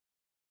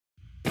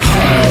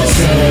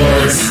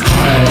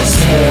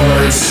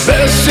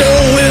Best show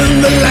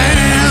in the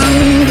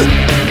land.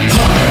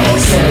 High on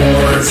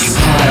sports,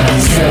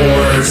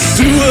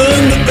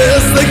 doing the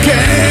best they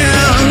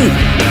can.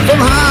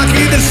 From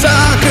hockey to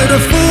soccer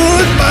to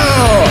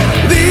football,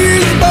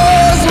 these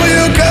boys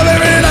will cover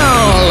it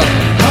all.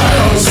 High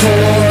on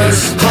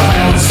sports,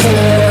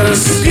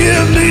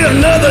 give me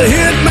another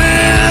hit,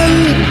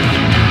 man.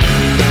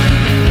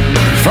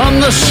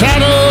 From the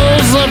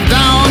shadows of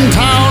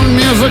downtown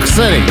Music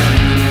City,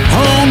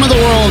 home of the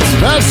world's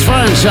best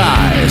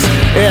franchise,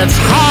 it's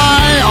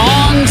High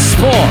on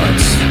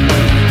Sports.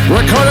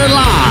 Recorded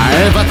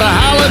live at the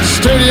Hallett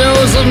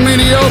Studios of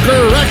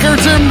Mediocre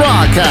Records and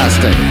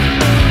Broadcasting.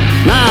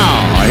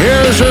 Now,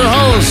 here's your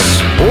hosts,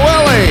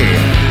 Willie,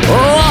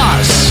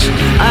 Ross,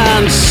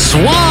 and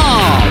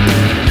Swamp.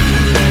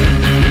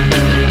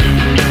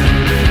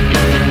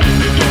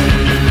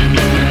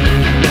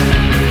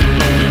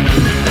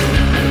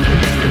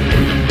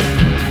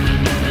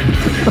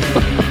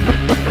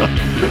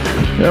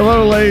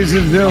 Hello, ladies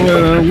and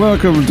gentlemen, and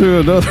welcome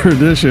to another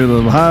edition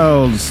of High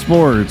on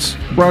Sports,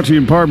 brought to you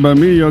in part by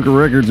Mediocre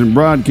Records and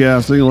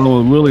Broadcasting,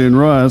 along with Willie and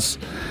Russ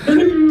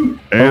and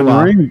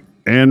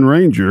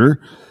Ranger.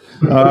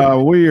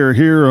 We are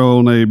here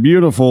on a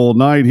beautiful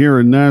night here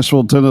in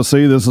Nashville,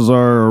 Tennessee. This is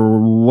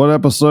our,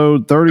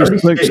 episode?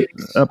 36th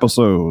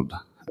episode.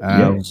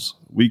 As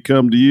we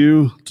come to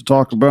you to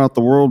talk about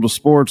the world of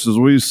sports as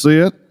we see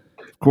it.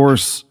 Of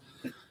course,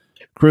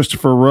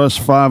 Christopher Rush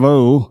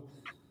 5-0.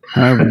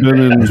 Has been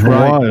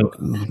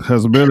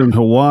in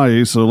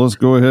Hawaii, so let's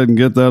go ahead and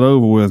get that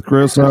over with.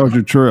 Chris, how was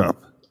your trip?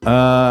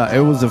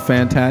 It was a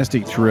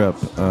fantastic trip.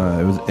 It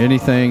was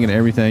anything and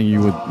everything you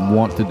would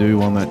want to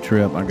do on that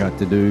trip, I got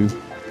to do.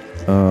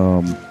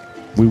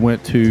 We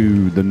went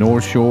to the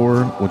North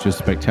Shore, which is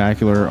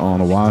spectacular on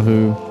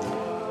Oahu.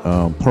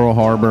 Pearl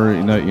Harbor,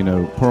 you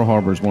know, Pearl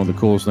Harbor is one of the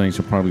coolest things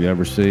you'll probably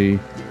ever see.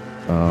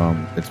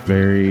 It's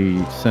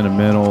very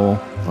sentimental.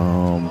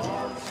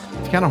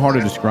 It's kind of hard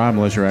to describe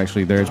unless you're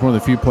actually there. It's one of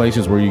the few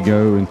places where you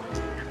go and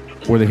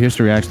where the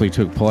history actually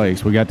took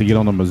place. We got to get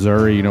on the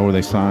Missouri, you know, where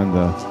they signed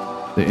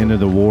the end of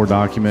the war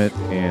document,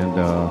 and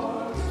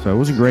so it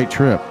was a great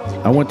trip.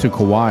 I went to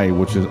Kauai,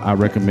 which is I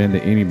recommend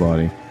to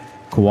anybody.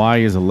 Kauai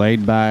is a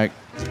laid-back,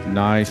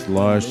 nice,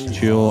 lush,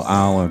 chill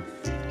island.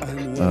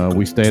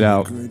 We stayed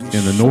out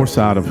in the north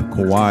side of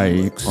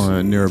Kauai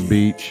near a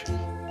beach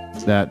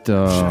that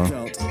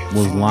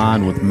was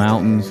lined with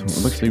mountains.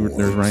 Let's see,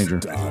 there's Ranger.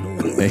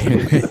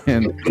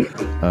 And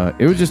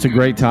it was just a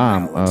great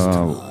time.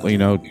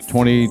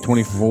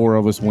 24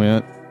 of us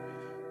went,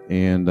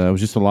 and it was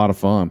just a lot of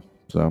fun.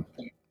 So,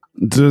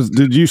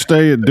 did you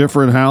stay at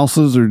different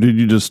houses, or did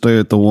you just stay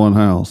at the one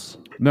house?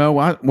 No,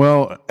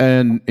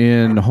 and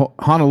in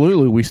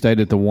Honolulu, we stayed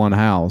at the one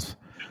house,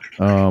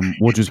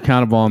 which is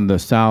kind of on the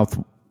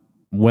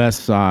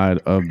southwest side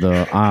of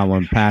the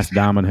island, past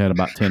Diamond Head,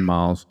 about 10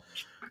 miles.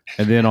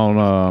 And then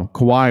on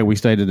Kauai, we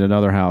stayed at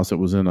another house. It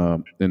was in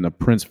the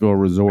Princeville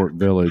Resort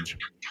Village,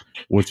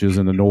 which is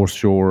in the north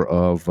shore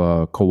of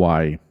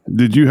Kauai.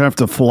 Did you have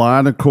to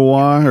fly to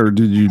Kauai, or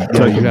did you?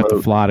 Yeah, you have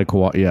to fly to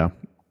Kauai. Yeah.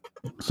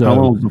 So how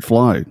long was the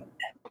flight?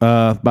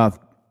 About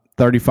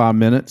 35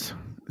 minutes.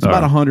 It's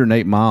about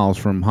 108 miles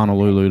from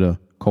Honolulu to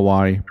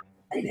Kauai.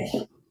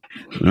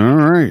 All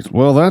right.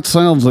 Well, that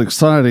sounds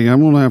exciting.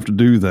 I'm going to have to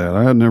do that.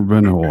 I had never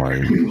been to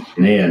Hawaii.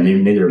 Yeah,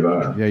 neither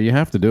have I. Yeah, you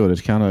have to do it.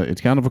 It's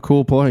kind of a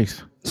cool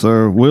place.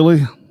 So,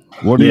 Willie,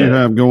 what do you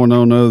have going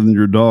on other than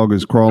your dog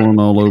is crawling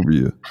all over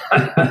you?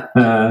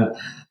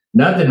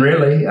 Nothing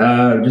really.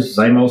 Just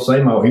same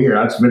old here.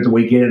 I spent the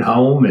weekend at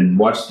home and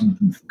watched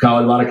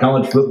a lot of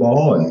college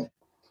football and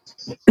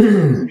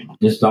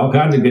just all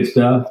kinds of good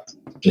stuff.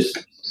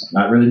 Just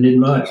not really did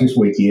much this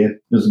weekend.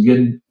 It was a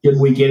good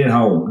weekend at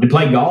home. To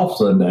play golf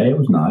Sunday, it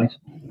was nice.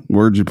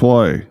 Where'd you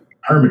play?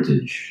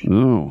 Hermitage.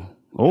 Oh,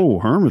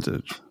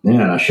 Hermitage.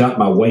 Yeah, and I shot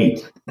my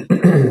weight.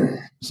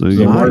 So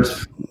you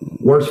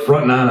worst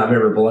front nine I've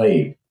ever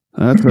played.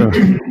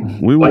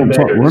 We won't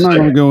talk. We're not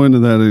going to go into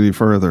that any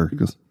further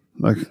because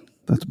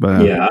that's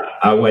bad. Yeah,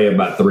 I weigh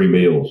about 3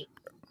 bills.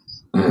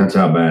 That's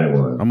how bad it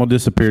was. I'm gonna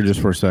disappear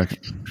just for a second.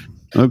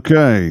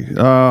 Okay.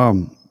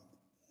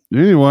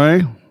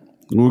 Anyway.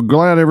 We're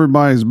glad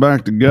everybody's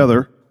back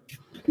together.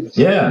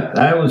 Yeah,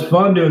 that was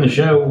fun doing the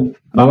show.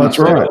 Oh, that's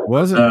right.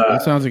 Was it?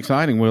 That sounds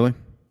exciting, Willie.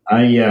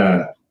 I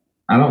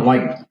don't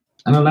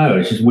know.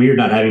 It's just weird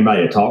not having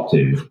anybody to talk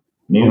to.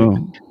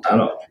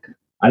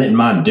 I didn't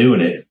mind doing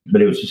it, but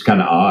it was just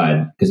kind of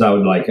odd because I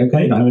was like,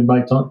 okay, don't have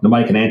anybody to talk.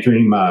 Nobody can answer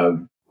any of my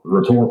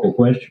rhetorical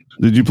questions.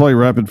 Did you play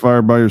rapid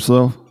fire by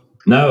yourself?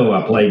 No,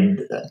 I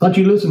thought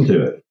you listened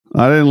to it.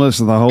 I didn't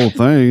listen to the whole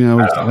thing.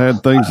 I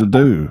had things to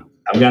do.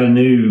 I got a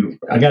new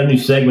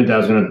segment that I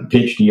was going to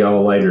pitch to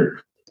y'all later.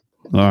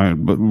 All right,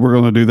 but we're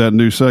going to do that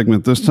new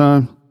segment this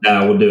time?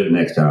 No, we'll do it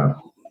next time.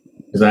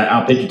 Because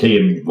I'll pitch it to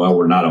you while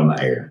we're not on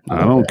the air.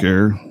 I don't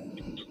care.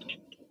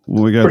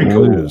 We got to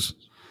lose.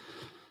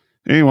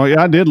 Anyway,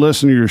 I did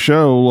listen to your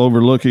show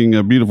overlooking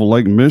a beautiful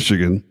Lake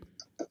Michigan.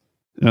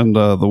 And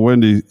the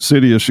windy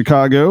city of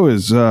Chicago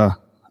is, I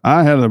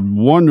had a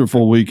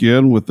wonderful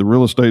weekend with the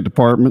real estate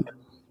department.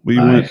 We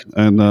Nice.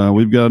 went, and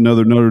we've got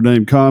another Notre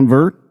Dame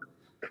convert.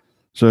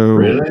 So,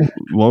 Really?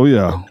 well,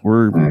 yeah,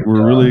 we're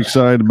really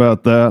excited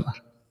about that,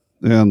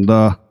 and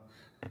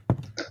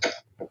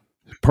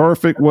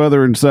perfect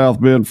weather in South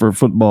Bend for a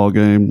football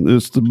game.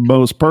 It's the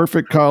most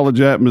perfect college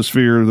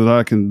atmosphere that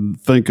I can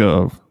think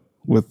of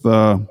with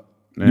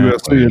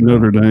USC and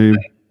Notre Dame.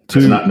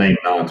 It's not named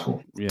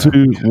Knoxville.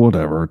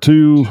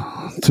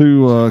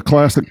 Two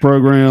classic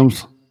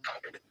programs.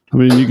 I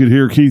mean, you could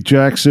hear Keith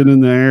Jackson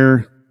in the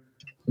air.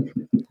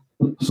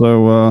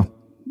 So,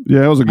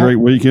 yeah, it was a great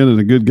weekend and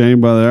a good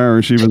game by the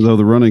Irish, even though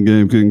the running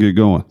game couldn't get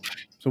going.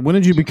 So when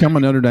did you become a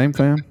Notre Dame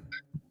fan?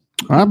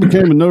 I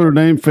became a Notre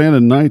Dame fan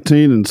in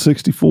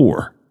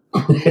 1964.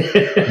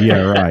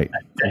 Yeah, right.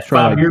 That's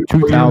 5 right. years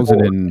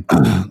 2000 and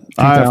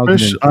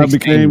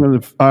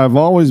I've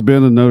always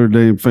been a Notre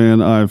Dame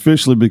fan. I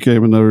officially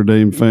became a Notre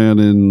Dame fan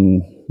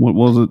in, what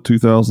was it,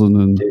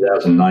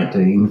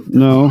 2019.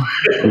 No,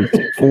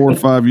 4 or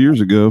 5 years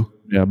ago.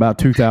 Yeah, about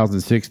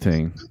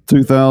 2016.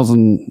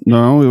 2000,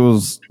 no, it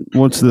was,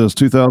 what's this,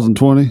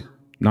 2020?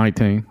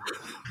 19.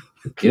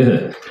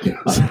 Good.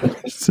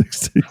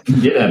 16.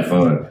 Get that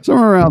fun.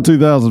 Somewhere around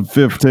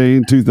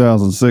 2015,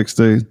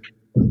 2016.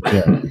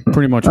 Yeah,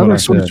 pretty much what I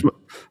said.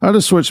 I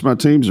just switched my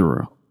teams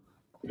around.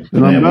 And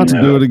Yeah, I'm about we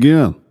to know. do it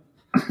again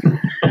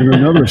in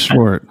another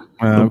sport.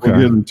 Okay.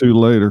 We'll get into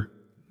later.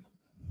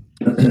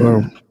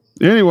 So,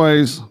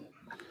 anyways,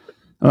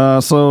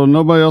 so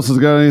nobody else has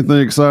got anything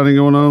exciting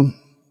going on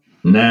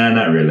Nah,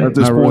 not really. at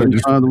this Not point really.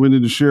 in time that we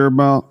need to share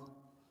about?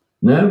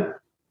 No?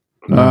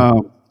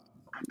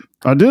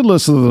 I did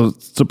listen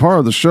to part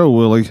of the show,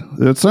 Willie.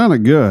 It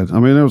sounded good. I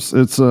mean,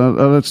 it's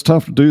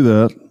tough to do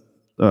that.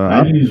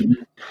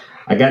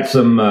 I got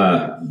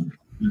some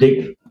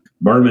Dick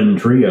Berman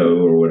trio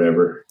or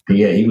whatever.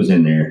 Yeah, he was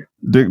in there.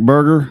 Dick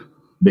Berger.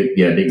 Dick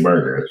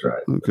Berger, that's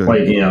right. Okay.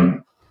 Played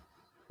him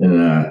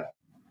and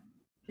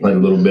played a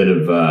little bit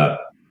of Out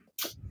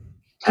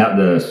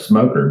the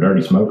Smoker,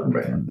 Dirty Smoker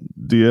band.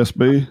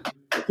 DSB.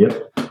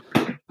 Yep. All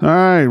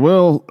right.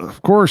 Well,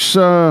 of course,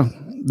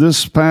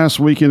 this past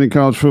weekend in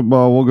college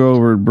football, we'll go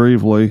over it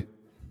briefly.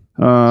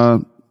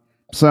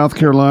 South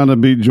Carolina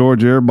beat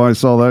Georgia. Everybody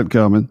saw that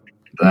coming.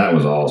 That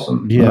was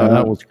awesome. Yeah,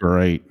 that was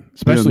great,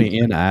 especially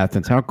in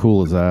Athens. How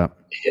cool is that?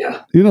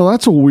 Yeah. You know,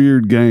 that's a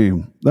weird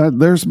game.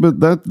 There's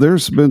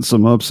been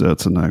some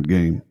upsets in that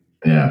game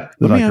Yeah.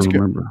 that Let me I ask can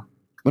you- remember.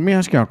 Let me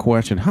ask you a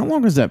question. How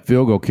long has that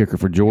field goal kicker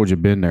for Georgia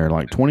been there?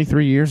 Like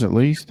 23 years at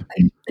least?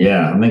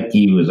 Yeah. I think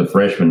he was a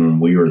freshman when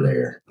we were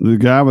there. The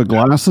guy with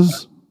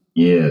glasses,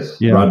 Yes.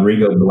 Yeah.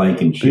 Rodrigo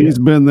Blankenship. he's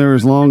been there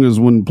as long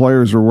as when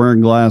players were wearing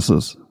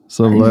glasses.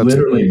 So He's that's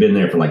literally been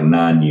there for like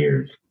 9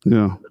 years.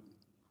 yeah.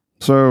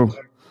 So,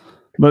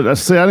 but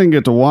see, I didn't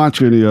get to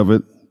watch any of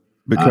it I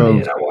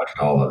because watched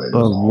all of it. It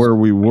was of awesome. where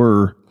we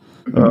were.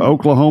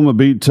 Oklahoma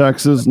beat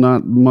Texas.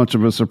 Not much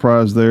of a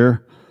surprise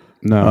there.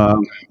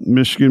 No.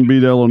 Michigan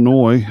beat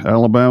Illinois.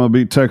 Alabama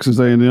beat Texas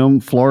A&M.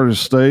 Florida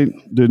State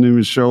didn't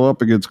even show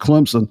up against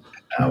Clemson.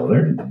 Oh,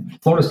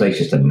 Florida State's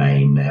just a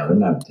name now. They're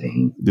not a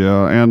team.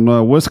 Yeah,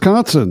 and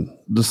Wisconsin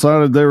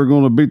decided they were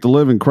going to beat the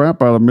living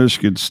crap out of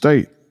Michigan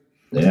State.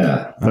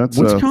 Yeah. That's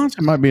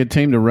Wisconsin might be a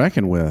team to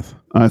reckon with.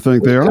 I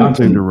think they are a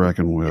Wisconsin. team to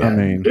reckon with. I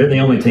mean, They're the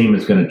only team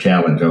that's going to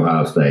challenge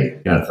Ohio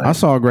State. I think. I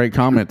saw a great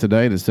comment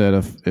today that said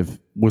if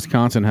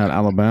Wisconsin had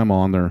Alabama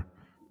on their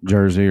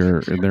jersey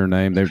or their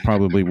name, they'd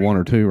probably 1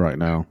 or 2 right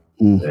now.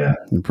 Yeah.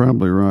 You're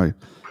probably right.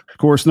 Of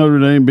course, Notre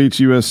Dame beats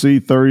USC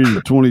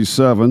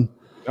 30-27.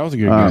 That was a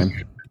good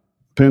game.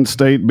 Penn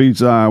State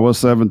beats Iowa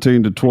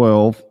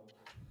 17-12.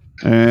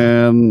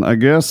 And I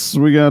guess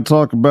we got to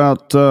talk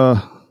about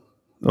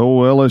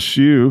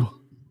LSU.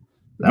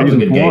 That was a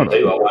good game, Florida.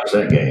 too. I watched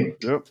that game.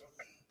 Yep.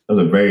 That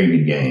was a very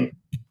good game.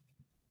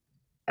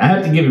 I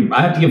have to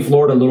give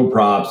Florida a little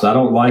props. I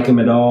don't like them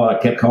at all. I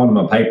kept calling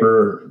them a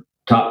paper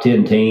top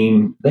 10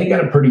 team. They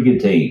got a pretty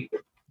good team.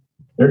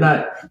 They're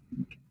not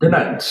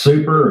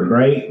super or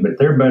great, but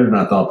they're better than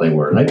I thought they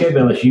were. They gave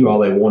LSU all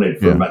they wanted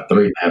for about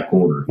 3.5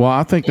 quarters. Well,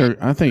 I think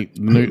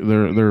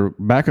their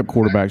backup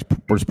quarterback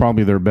was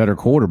probably their better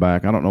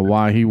quarterback. I don't know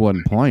why he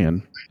wasn't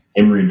playing.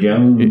 Emory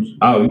Jones.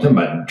 Oh, you're talking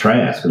about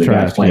Trask, the guy's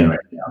Trask, playing yeah. right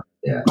now.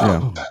 Yeah.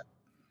 Yeah.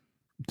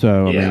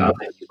 So I Yeah, I mean,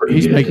 think he's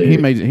pretty good, too.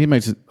 he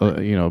makes a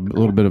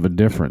little bit of a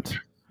difference.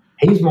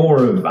 He's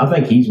more of. I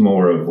think he's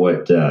more of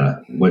what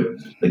the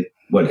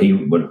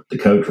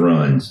coach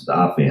runs the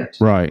offense.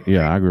 Right.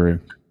 Yeah, I agree.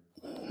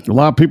 A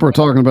lot of people are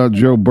talking about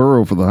Joe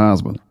Burrow for the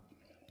Heisman.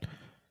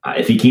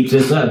 If he keeps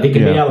this up, if he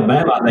can beat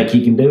Alabama, I think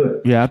he can do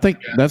it. Yeah, I think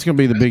that's going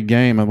to be the big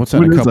game. What's that?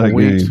 When A is couple that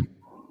weeks. game?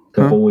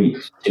 Couple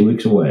weeks, 2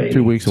 weeks away.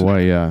 2 weeks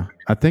away. Yeah,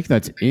 I think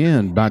that's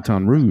in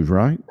Baton Rouge,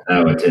 right?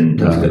 No, it's in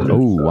Tuscaloosa.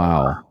 Oh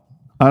wow.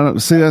 I don't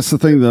see. That's the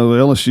thing, though.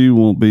 LSU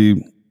won't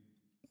be.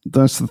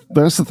 That's the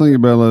thing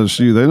about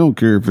LSU. They don't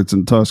care if it's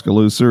in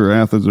Tuscaloosa or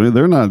Athens.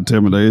 They're not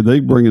intimidated. They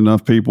bring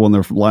enough people and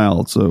they're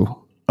loud.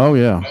 So Oh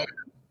yeah.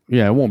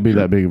 Yeah, it won't be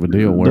that big of a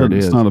deal where it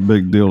it's is. not a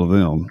big deal to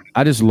them.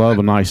 I just love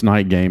a nice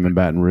night game in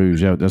Baton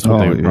Rouge. Yeah, that's what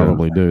they would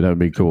probably do. That would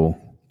be cool.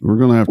 We're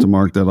going to have to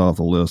mark that off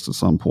the list at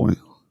some point.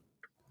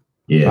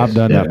 Yes, I've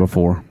done that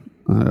before.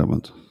 I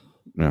haven't.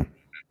 Yeah.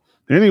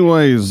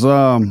 Anyways,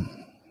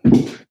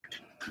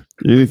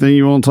 anything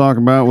you want to talk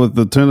about with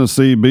the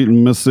Tennessee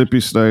beating Mississippi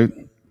State?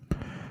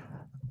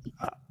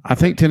 I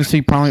think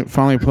Tennessee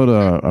finally put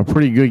a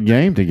pretty good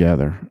game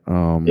together.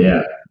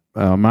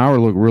 Maurer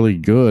looked really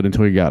good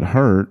until he got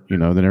hurt.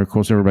 Then of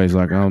course everybody's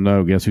like, "Oh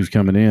no, guess who's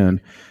coming in?"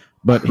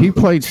 But he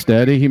played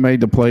steady. He made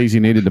the plays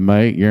he needed to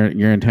make.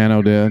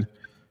 Garantano did.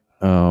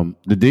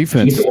 The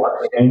defense.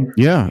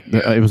 Yeah,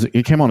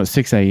 it came on at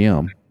 6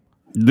 a.m.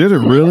 Did it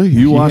really?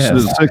 You watched it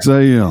at 6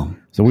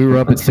 a.m. So we were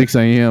up at 6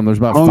 a.m. There's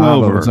about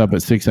 5 of us up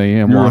at 6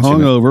 a.m. You were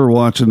hungover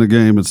watching the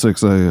game at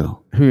 6 a.m.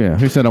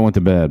 Who said I went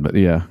to bed? But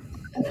yeah.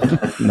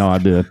 No, I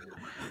did.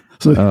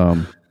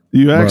 So,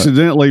 you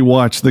accidentally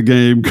watched the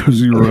game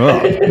because you were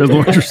up, is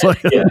what you're saying.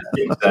 Yeah,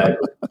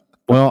 exactly.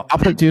 Well, I'll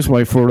put it this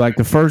way. For like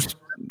the first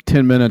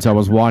 10 minutes, I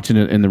was watching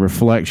it in the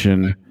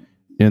reflection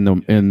in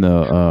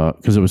the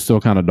because it was still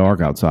kind of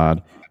dark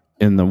outside,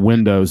 in the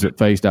windows that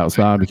faced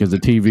outside, because the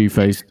TV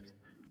faced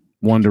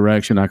one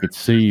direction. I could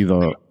see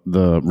the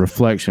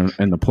reflection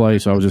in the play,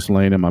 so I was just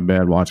laying in my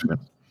bed watching it.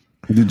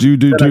 Did you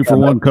do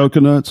 2-for-1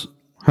 coconuts?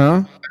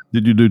 Huh?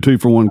 Did you do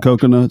 2-for-1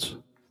 coconuts?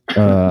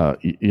 Yeah,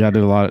 I did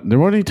a lot. There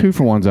weren't any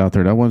 2-for-1s out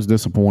there. That one's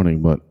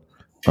disappointing, but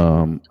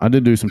I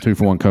did do some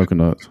 2-for-1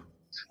 coconuts.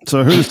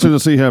 So who does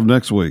Tennessee have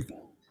next week?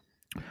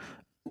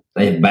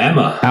 They have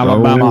Bama.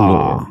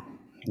 Alabama.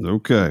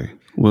 Okay.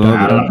 Well,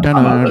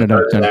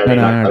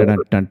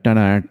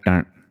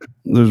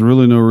 there's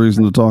really no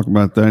reason to talk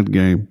about that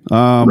game.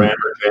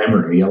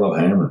 Hammer, Yellow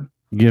Hammer.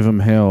 Give them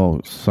hell.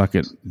 Suck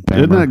it. Bama.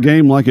 Isn't that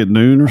game like at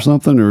noon or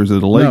something, or is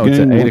it a late game? No, it's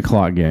an 8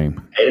 o'clock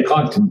game. 8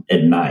 o'clock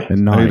at night.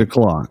 8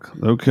 o'clock.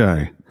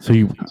 Okay. So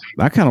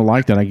I kind of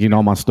like that. I get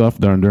all my stuff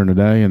done during the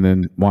day and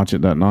then watch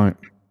it that night.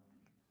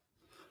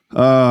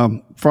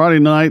 Friday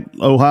night,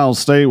 Ohio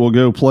State will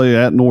go play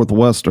at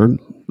Northwestern.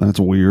 That's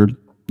weird.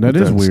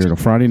 That's weird. A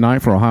Friday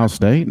night for Ohio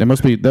State? That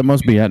must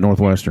be at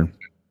Northwestern.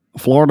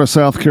 Florida,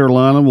 South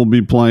Carolina will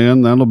be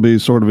playing. That'll be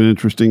sort of an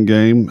interesting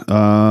game.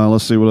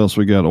 Let's see what else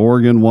we got.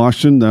 Oregon,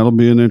 Washington. That'll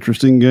be an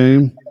interesting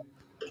game.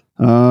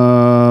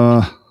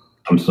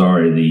 I'm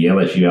sorry. The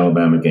LSU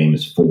Alabama game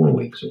is 4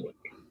 weeks away.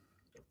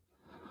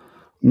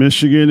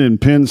 Michigan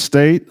and Penn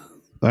State.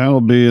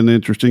 That'll be an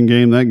interesting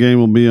game. That game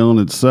will be on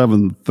at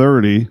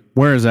 7:30.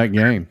 Where is that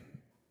game?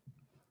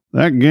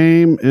 That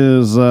game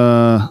is,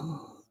 I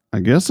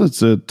guess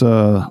it's at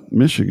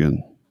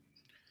Michigan.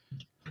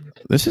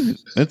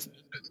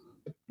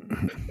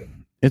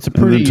 It's a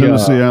pretty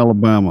Tennessee,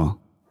 Alabama.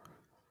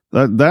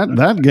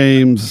 That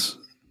game's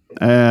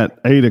at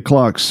 8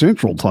 o'clock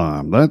Central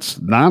Time. That's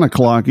 9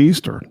 o'clock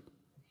Eastern.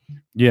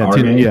 Yeah,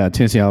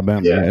 Tennessee,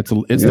 Alabama. Yeah, it's a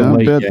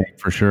late game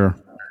for sure.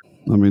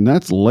 I mean,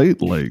 that's late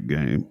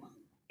game.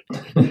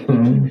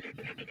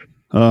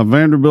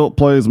 Vanderbilt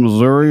plays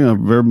Missouri.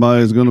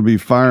 Everybody's going to be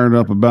fired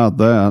up about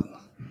that.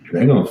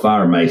 They're going to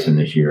fire Mason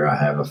this year, I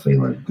have a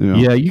feeling.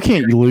 Yeah, you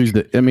can't lose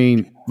the. I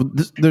mean,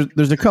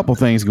 there's a couple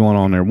things going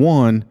on there.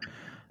 One,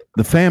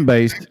 the fan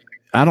base.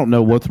 I don't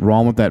know what's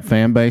wrong with that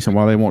fan base and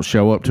why they won't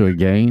show up to a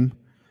game,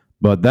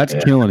 but that's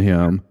killing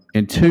him.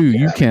 And two,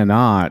 you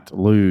cannot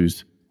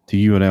lose to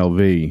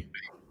UNLV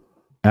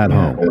at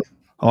home.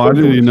 Oh, I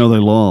didn't even know they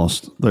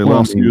lost. They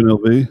lost to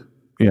UNLV?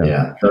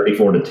 Yeah,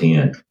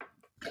 34-10.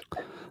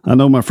 I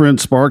know my friend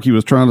Sparky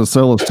was trying to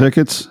sell us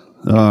tickets,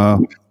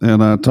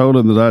 and I told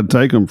him that I'd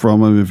take them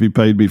from him if he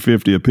paid me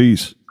 $50 a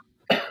piece.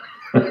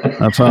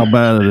 That's how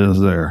bad it is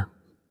there.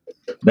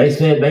 They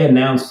said they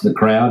announced the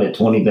crowd at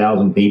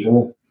 20,000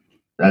 people.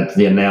 That's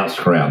the announced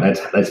crowd.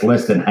 That's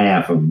less than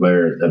half of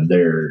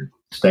their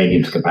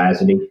stadium's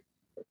capacity.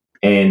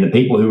 And the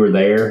people who were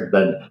there,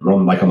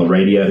 like on the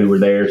radio who were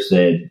there,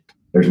 said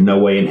there's no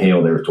way in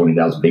hell there was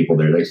 20,000 people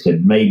there. They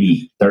said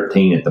maybe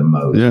 13 at the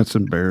most. Yeah, it's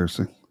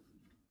embarrassing.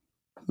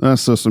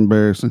 That's just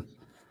embarrassing.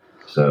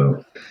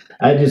 So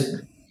I just,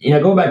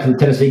 going back to the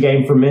Tennessee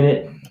game for a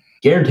minute,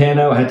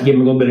 Garantano, I have to give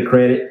him a little bit of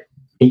credit.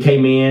 He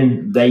came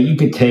in, you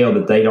could tell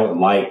that they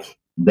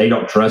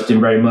don't trust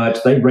him very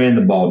much. They ran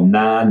the ball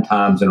 9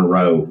 times in a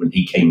row when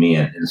he came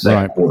in the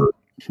second quarter.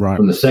 Right.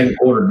 From the second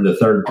quarter to the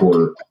third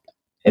quarter.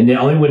 And then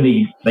only when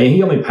he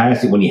only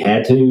passed it when he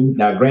had to.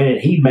 Now, granted,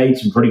 he made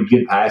some pretty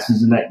good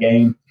passes in that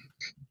game.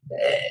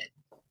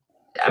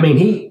 I mean,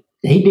 he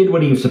did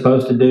what he was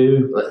supposed to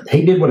do.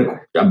 He did what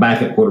a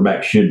backup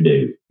quarterback should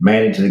do,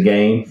 manage the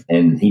game,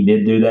 and he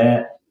did do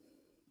that.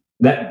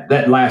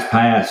 That last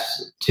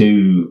pass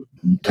to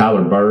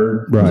Tyler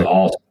Bird was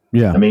awesome.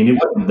 Yeah. I mean,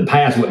 the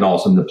pass wasn't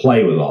awesome. The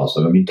play was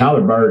awesome. I mean,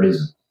 Tyler Bird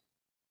is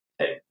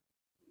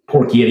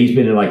poor kid. He's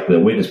been in like the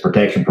witness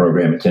protection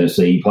program at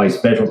Tennessee. He plays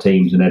special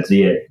teams, and that's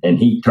it. And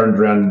he turns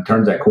around and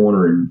turns that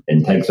corner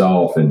and takes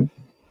off. And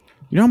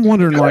I'm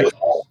wondering,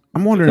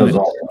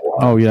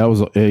 oh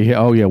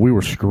yeah, we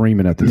were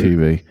screaming at the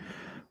TV.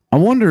 I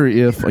wonder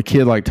if a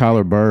kid like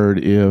Tyler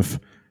Bird, if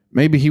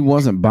maybe he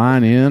wasn't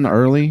buying in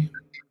early,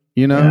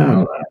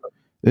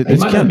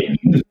 it's kind of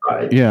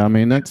right. Yeah. I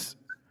mean,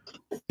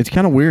 it's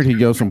kind of weird. He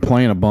goes from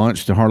playing a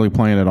bunch to hardly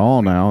playing at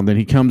all now, and then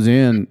he comes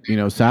in,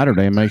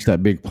 Saturday and makes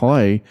that big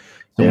play.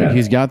 I mean, Yeah.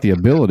 he's got the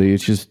ability.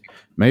 It's just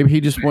maybe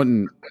he just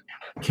wasn't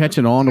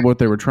catching on to what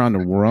they were trying to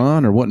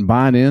run or wasn't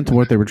buying into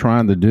what they were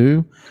trying to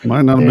do.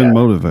 Might not have been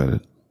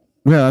motivated.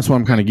 Yeah, that's what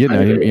I'm kind of getting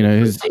at. You know,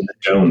 his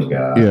Jones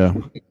guy. yeah,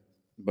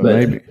 but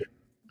maybe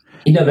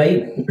You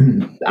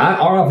know,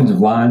 our offensive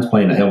line's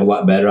playing a hell of a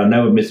lot better. I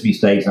know Mississippi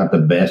State's not the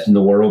best in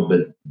the world,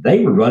 but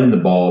they were running the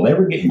ball. They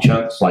were getting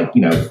chunks like,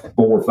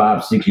 4,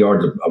 5, 6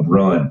 yards of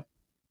run.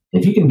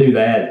 If you can do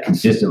that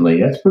consistently,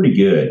 that's pretty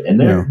good. And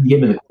they're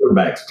giving the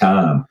quarterbacks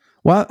time.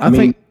 Well, I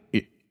think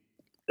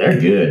they're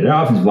good. Their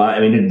offensive line, I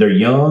mean, they're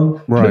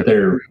young, but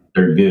they're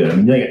good. I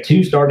mean, they got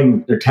 2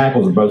 starting. Their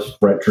tackles are both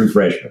true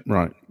freshmen.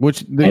 right.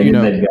 Which And then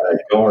they've got a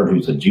guard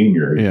who's a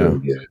junior. Who's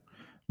really good.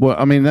 Well,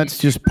 I mean, that's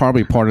just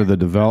probably part of the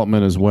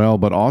development as well.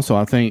 But also,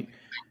 I think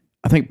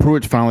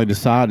Pruitt finally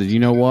decided, you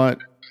know what?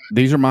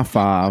 These are my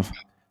 5.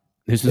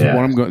 This is what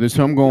I'm going. This is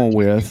who I'm going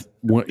with.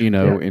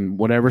 And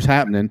whatever's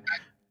happening,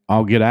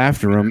 I'll get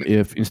after them.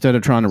 If instead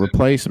of trying to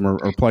replace them or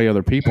play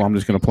other people, I'm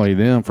just going to play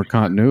them for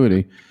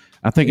continuity.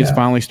 I think it's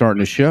finally starting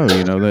to show.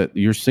 That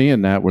you're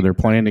seeing that where they're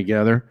playing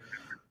together.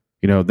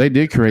 They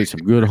did create some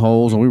good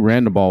holes, and we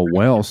ran the ball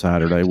well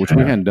Saturday, which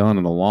we hadn't done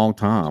in a long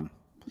time.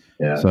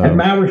 Yeah, So, and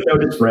Maurer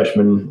showed his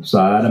freshman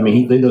side. I mean,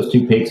 he did those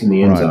 2 picks in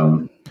the end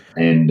zone,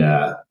 and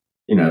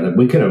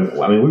we could have.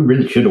 I mean, we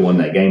really should have won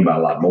that game by a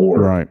lot more.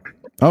 Right.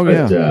 Oh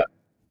yeah.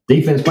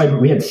 Defense played.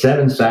 We had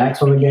 7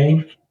 sacks on the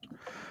game.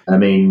 I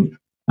mean,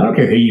 I don't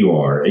care who you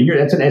are.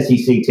 That's an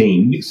SEC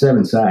team. You get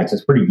 7 sacks.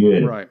 That's pretty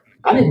good. Right.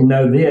 I didn't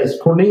know this.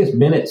 Cornelius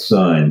Bennett's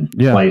son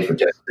plays for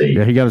Tennessee.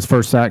 Yeah, he got his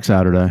first sack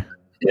Saturday.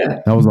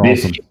 Yeah, that was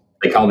Biscuit. awesome.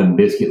 They called him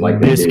Biscuit, like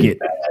Biscuit.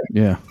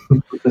 They did. Yeah,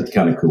 that's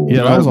kind of cool.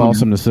 Yeah, that was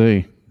awesome to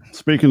see.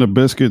 Speaking of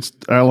biscuits,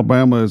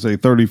 Alabama is a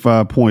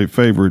 35-point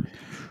favorite.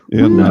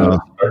 In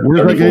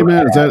where's that game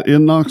at? Is that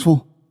in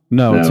Knoxville?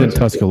 No, it's in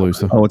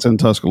Tuscaloosa. Oh, it's in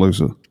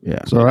Tuscaloosa.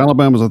 Yeah. So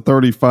Alabama's a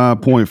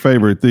 35-point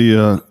favorite.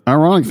 The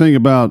ironic thing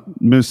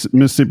about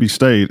Mississippi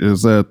State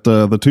is that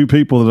the 2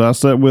 people that I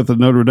sat with at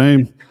Notre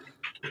Dame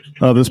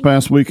this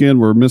past weekend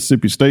were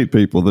Mississippi State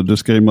people that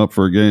just came up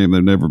for a game.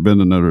 They've never been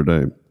to Notre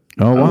Dame.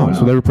 Oh, wow.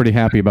 So they were pretty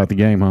happy about the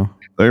game, huh?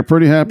 They're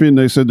pretty happy, and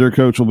they said their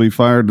coach will be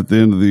fired at the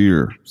end of the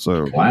year.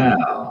 So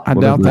wow. I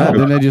doubt that.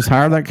 Didn't they just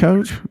hire that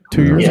coach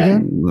 2 years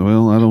ago?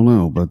 Well, I don't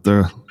know, but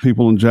the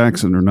people in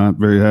Jackson are not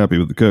very happy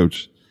with the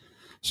coach.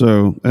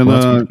 So, and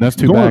that's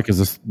too bad because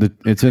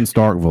it's in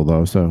Starkville,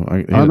 though. So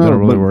I know, don't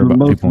really worry about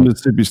most people.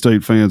 Mississippi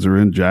State fans are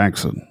in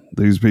Jackson.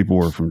 These people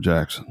were from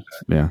Jackson.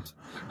 Yeah.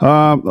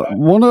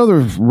 One other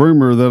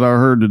rumor that I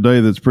heard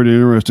today that's pretty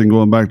interesting,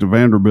 going back to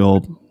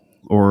Vanderbilt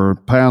or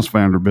past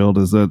Vanderbilt,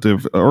 is that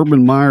if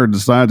Urban Meyer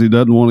decides he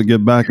doesn't want to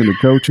get back into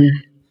coaching,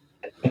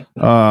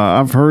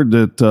 I've heard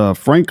that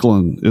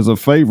Franklin is a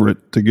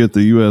favorite to get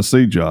the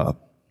USC job.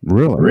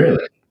 Really?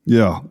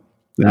 Yeah.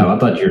 No, I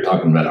thought you were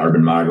talking about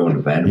Urban Meyer going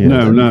to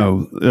Vanderbilt.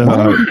 No.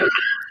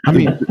 I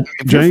mean,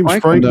 if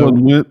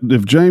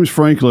James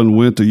Franklin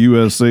went to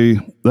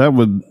USC,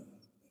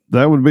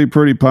 that would be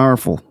pretty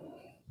powerful.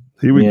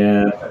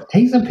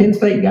 He's a Penn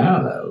State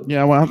guy, though.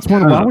 Yeah, well,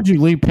 why would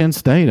you leave Penn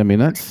State? I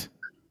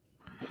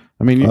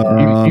mean, you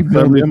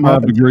build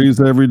 75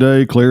 degrees every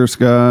day, clear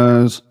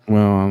skies.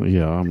 Well,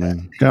 yeah, I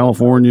mean,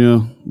 California,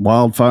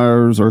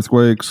 wildfires,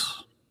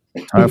 earthquakes,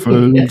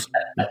 typhoons,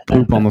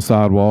 poop on the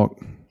sidewalk.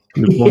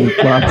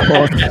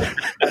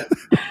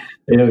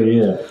 Hell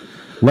yeah.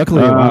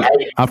 Luckily,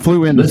 I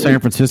flew into San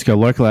Francisco.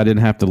 Luckily, I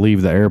didn't have to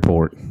leave the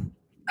airport.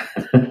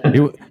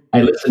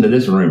 Hey, listen to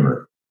this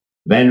rumor.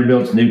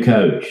 Vanderbilt's new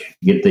coach.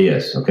 Get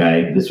this,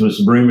 okay? This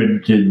was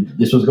rumored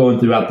this was going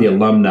throughout the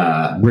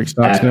alumni. Rick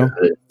Stockstill?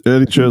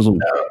 Eddie Chisholm.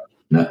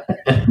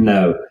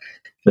 No.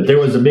 But there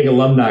was a big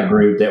alumni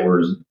group that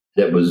was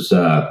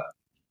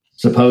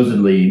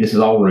supposedly, this is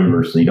all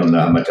rumors, so you don't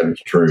know how much of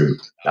it's true.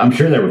 I'm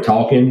sure they were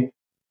talking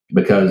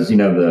because, they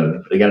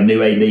got a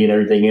new AD and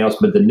everything else,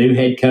 but the new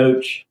head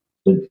coach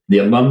that the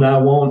alumni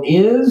want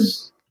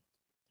is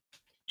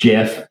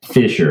Jeff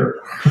Fisher.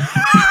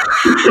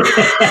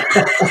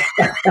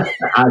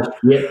 I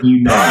shit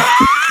you not.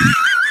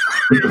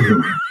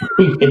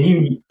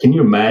 Can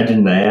you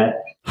imagine that?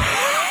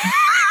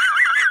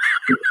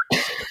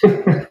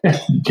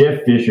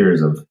 Jeff Fisher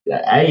is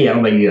I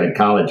don't think he's a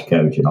college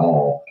coach at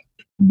all.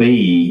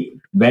 B,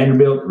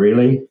 Vanderbilt,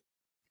 really?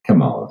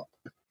 Come on.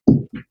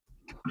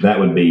 That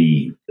would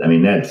be,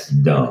 that's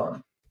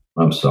dumb.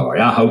 I'm sorry.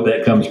 I hope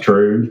that comes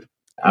true.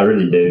 I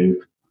really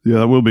do. Yeah,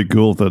 that will be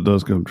cool if that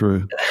does come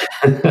true.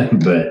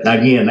 But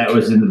again, that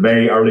was in the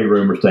very early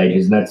rumor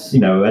stages, and that's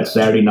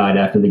Saturday night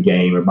after the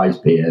game. Everybody's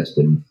pissed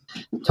and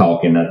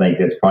talking. I think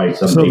that's probably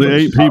something. So the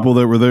 8 people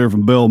that were there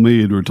from Belle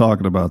Meade were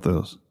talking about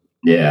this.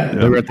 Yeah,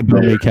 they were at the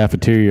Belle Meade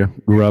cafeteria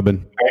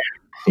grubbing.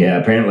 Yeah,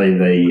 apparently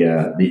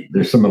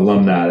there's some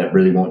alumni that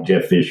really want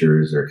Jeff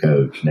Fisher as their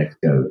next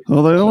coach.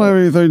 Well, they don't have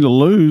anything to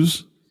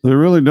lose. They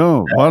really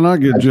don't. Why not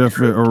get Jeff?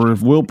 Or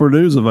if Will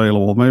Purdue's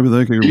available, maybe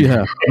they can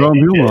drum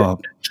him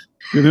up.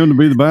 Get him to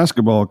be the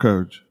basketball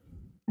coach.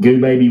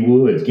 Goo Baby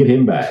Woods, get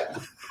him back.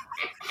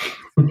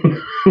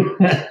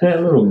 That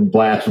little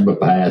blast from the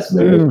past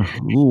there. Yeah,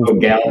 little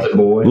Gallatin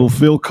boy. Little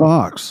Phil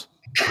Cox.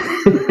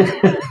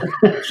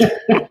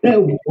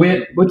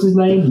 Whit, what's his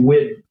name?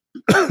 Whit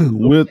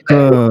Whit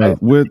Taylor.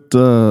 Whit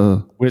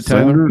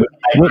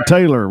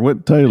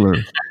Taylor.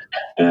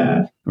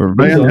 Or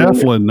Van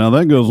Heflin. Now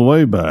that goes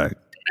way back.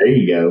 There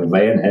you go,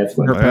 Van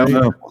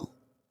Heflin.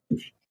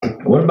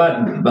 What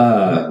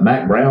about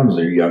Mac Brown's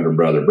younger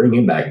brother? Bring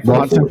him back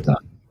for the fourth time.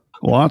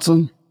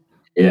 Watson?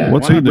 Yeah.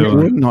 What's he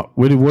doing?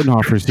 Woody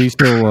Woodenhofer, is he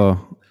still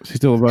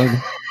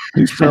available?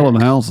 He's selling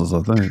houses,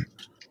 I think.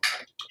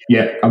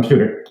 Yeah, I'm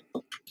sure.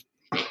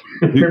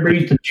 Remember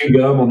he used to chew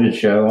gum on his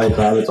show all the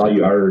time? That's all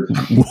you heard.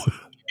 Yeah,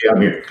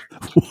 I'm here.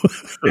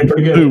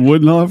 Pretty good. Dude,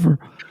 Woodenhofer?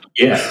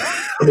 Yeah.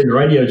 On his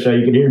radio show,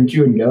 you could hear him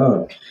chewing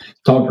gum.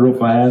 Talked real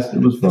fast.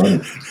 It was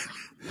funny.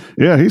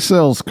 Yeah, he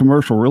sells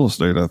commercial real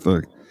estate, I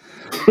think.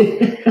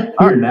 Here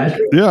in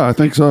Nashville? Yeah, I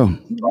think so.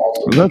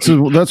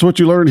 That's what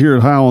you learned here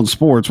at High on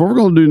Sports. What we're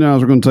going to do now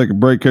is we're going to take a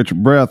break, catch your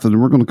breath,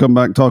 and we're going to come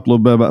back and talk a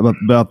little bit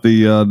about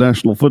the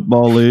National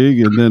Football League,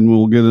 and then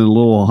we'll get into a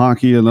little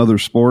hockey and other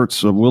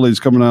sports. Willie's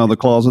coming out of the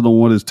closet on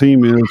what his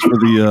team is for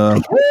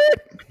the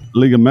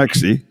Liga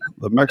Mexi,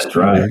 the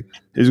Mexican League.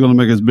 He's going to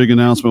make his big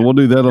announcement. We'll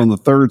do that on the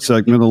third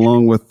segment,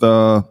 along with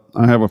I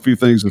have a few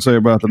things to say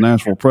about the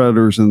Nashville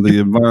Predators and the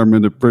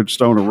environment at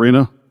Bridgestone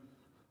Arena,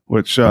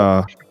 which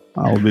I'll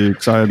be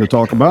excited to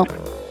talk about.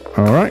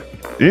 All right.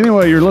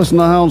 Anyway, you're listening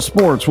to Hound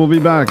Sports. We'll be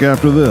back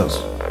after this.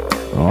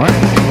 All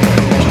right.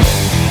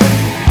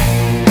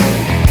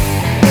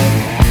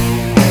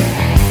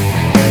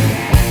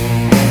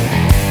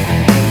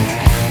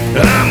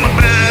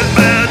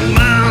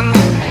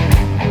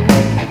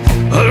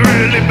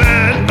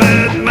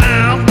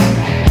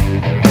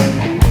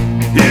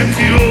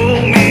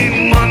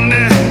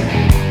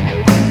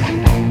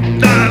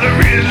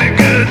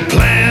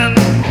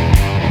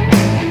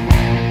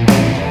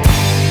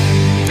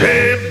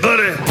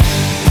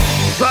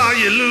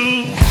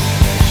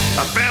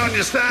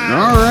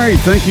 All right,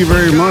 thank you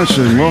very much,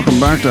 and welcome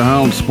back to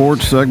Hound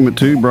Sports Segment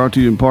 2, brought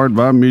to you in part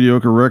by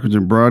Mediocre Records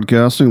and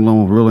Broadcasting,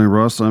 along with Willie and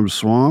Russ. I'm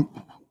Swamp,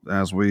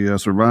 as we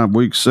survive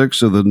Week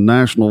 6 of the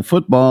National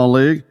Football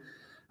League.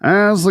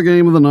 As the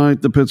game of the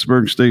night, the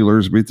Pittsburgh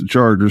Steelers beat the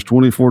Chargers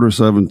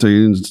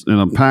 24-17 in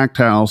a packed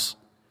house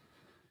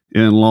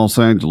in Los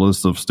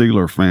Angeles of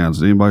Steeler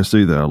fans. Anybody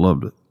see that? I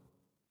loved it.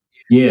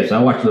 Yes,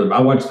 I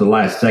watched the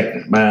last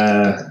second,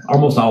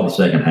 almost all the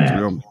second half.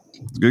 Yeah.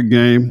 Good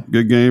game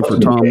for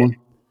Tomlin.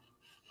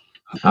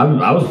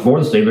 I was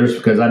for the Steelers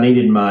because I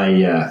needed my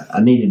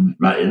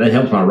that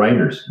helps my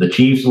Raiders. The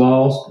Chiefs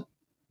lost,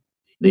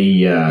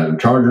 the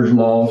Chargers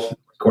lost.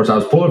 Of course, I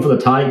was pulling for the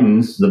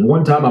Titans. The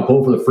one time I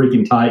pulled for the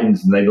freaking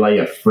Titans, and they lay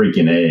a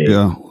freaking egg.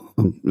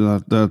 Yeah,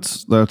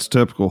 that's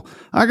typical.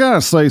 I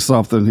gotta say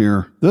something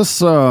here.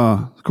 This,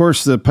 of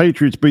course, the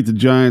Patriots beat the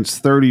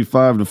Giants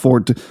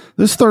 35-14.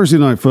 This Thursday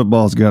night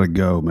football's got to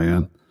go,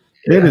 man.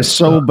 Yeah, it is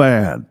so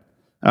bad.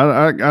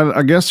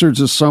 I guess there's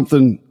just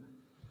something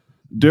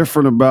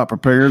different about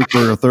preparing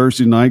for a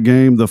Thursday night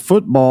game. The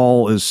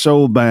football is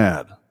so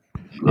bad.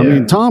 Yeah. I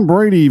mean, Tom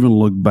Brady even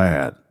looked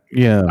bad.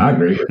 Yeah, I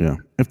agree. Yeah,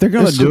 if they're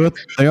going to do it,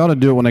 they ought to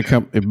do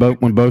it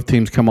when both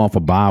teams come off a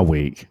bye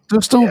week.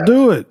 Just don't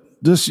do it.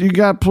 You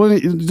got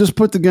plenty. Just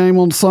put the game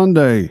on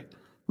Sunday.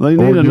 They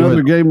need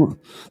another game.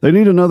 They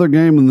need another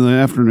game in the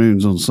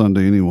afternoons on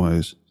Sunday,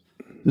 anyways.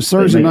 This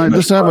Thursday night,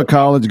 just have a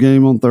college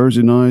game on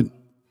Thursday night.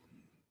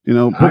 You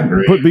know,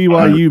 put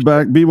BYU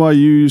back. BYU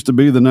used to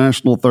be the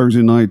national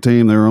Thursday night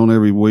team. They're on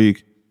every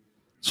week.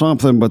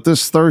 Something, but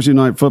this Thursday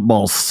night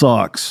football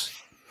sucks.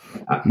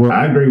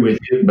 I agree with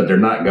you, but they're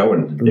not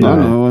going.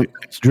 No,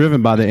 it's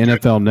driven by the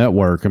NFL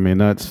Network. I mean,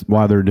 that's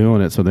why they're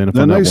doing it. So the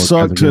NFL Network. They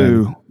suck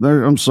too.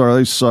 I'm sorry,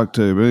 they suck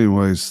too. But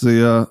anyways,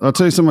 I'll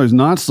tell you somebody's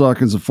not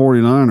sucking is the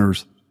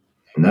 49ers.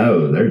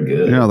 No, they're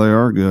good. Yeah, they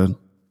are good.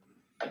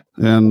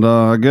 And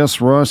I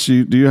guess, Russ,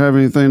 do you have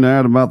anything to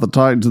add about the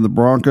Titans and the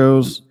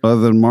Broncos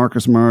other than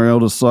Marcus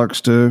Mariota sucks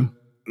too?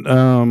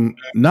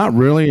 Not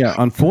really.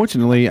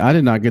 Unfortunately, I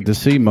did not get to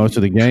see most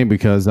of the game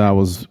because I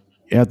was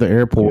at the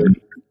airport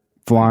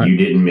flying. You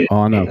didn't miss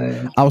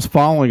I was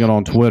following it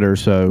on Twitter.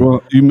 So,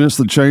 well, you missed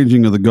the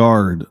changing of the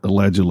guard,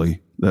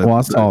 allegedly. I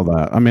saw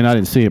that. I mean, I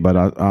didn't see it, but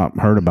I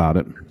heard about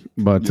it.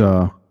 But,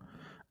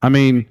 I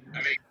mean,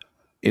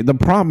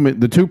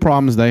 the two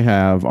problems they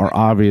have are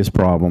obvious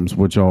problems,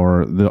 which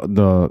are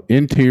the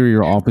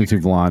interior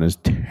offensive line is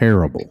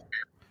terrible.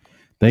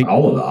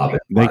 All of the offensive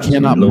they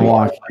cannot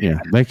block. Yeah,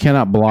 they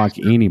cannot block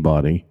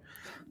anybody,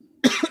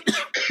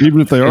 even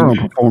if they are on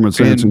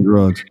performance-enhancing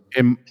drugs.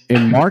 And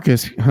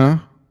Marcus,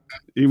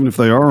 Even if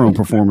they are on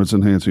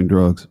performance-enhancing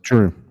drugs.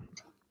 True.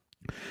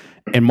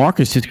 And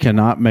Marcus just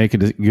cannot make a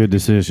good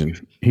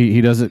decision.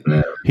 He doesn't.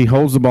 He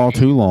holds the ball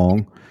too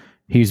long.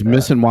 He's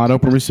missing wide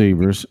open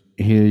receivers.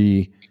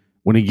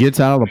 When he gets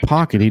out of the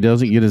pocket, he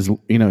doesn't get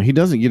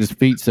his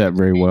feet set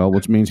very well,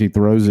 which means he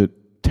throws it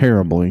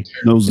terribly.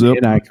 No zip.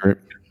 Inaccurate.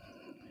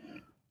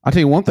 I'll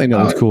tell you one thing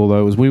that was cool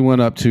though is we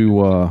went up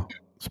to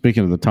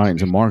speaking of the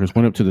Titans and Marcus,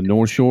 went up to the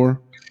North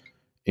Shore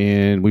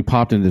and we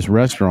popped in this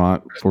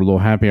restaurant for a little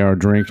happy hour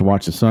drink to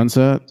watch the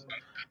sunset.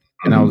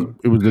 and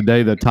it was the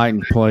day the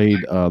Titans played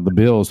the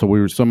Bills,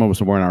 so some of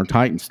us were wearing our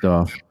Titan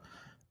stuff,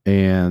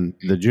 and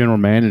the general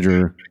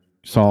manager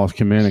saw us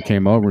come in and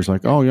came over. He's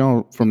like, "Oh,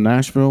 y'all from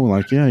Nashville?" We're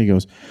like, "Yeah." He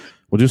goes,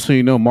 "Well, just so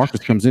you know, Marcus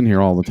comes in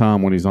here all the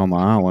time when he's on the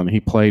island. He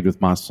played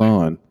with my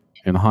son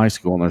in high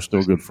school, and they're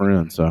still good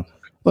friends." So,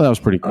 well, that was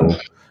pretty cool.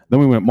 Then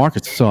we went,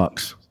 "Marcus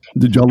sucks."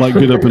 Did y'all like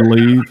get up and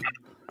leave?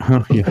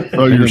 Yeah.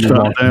 Oh, you're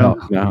stopped out,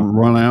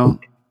 run out.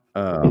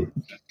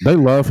 They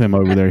love him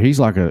over there. He's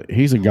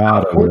a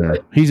god over there.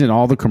 He's in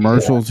all the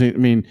commercials. I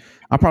mean,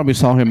 I probably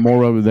saw him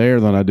more over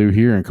there than I do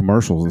here in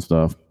commercials and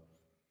stuff.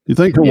 You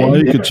think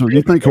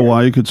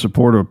Hawaii could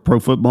support a pro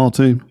football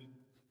team?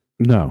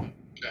 No,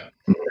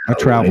 that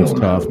travel's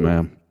tough,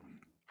 man.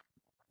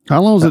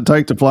 How long does it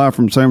take to fly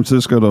from San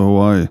Francisco to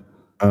Hawaii?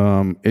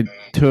 It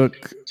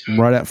took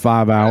right at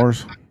 5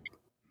 hours.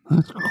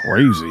 That's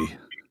crazy.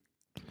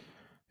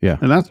 Yeah,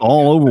 and that's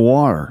all over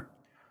water.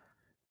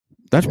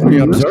 That's pretty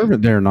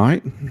observant there,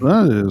 Knight.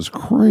 That is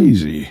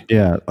crazy.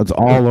 Yeah, it's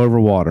all over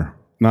water.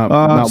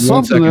 Not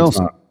something else.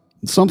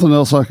 Something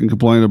else I can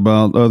complain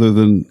about, other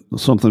than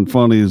something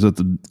funny, is that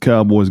the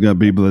Cowboys got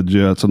beat by the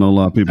Jets. I know a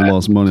lot of people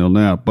lost money on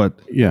that, but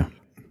yeah,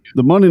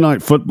 the Monday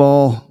Night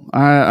Football,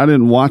 I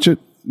didn't watch it,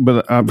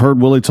 but I've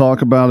heard Willie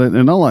talk about it,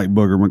 and I like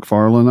Booger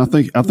McFarland. I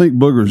think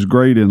Booger's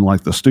great in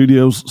like the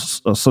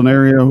studios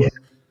scenario,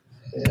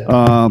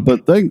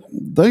 but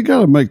they got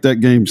to make that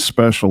game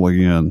special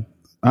again.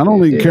 I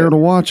don't even care to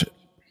watch it.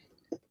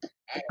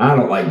 I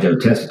don't like Joe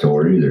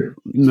Tessitore either.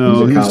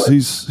 No,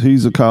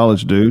 he's a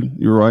college dude.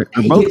 You're right.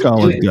 They're both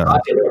college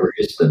guys.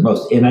 It's the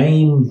most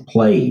inane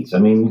plays. I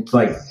mean, it's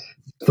like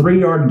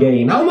 3-yard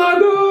gain. Oh my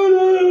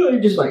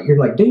God! You're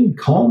like, dude,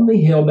 calm the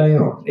hell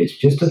down. It's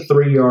just a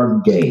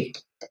 3-yard gain,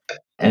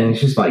 and it's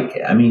just like,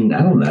 I mean,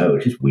 I don't know.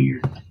 It's just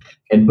weird.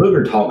 And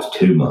Booger talks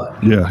too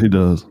much. Yeah, he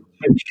does.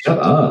 Shut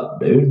up,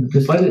 dude.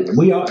 Just let it.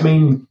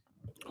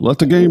 Let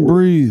the game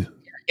breathe.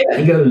 Yeah,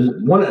 he goes,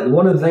 one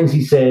of the things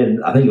he said,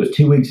 I think it was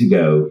 2 weeks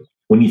ago,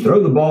 when you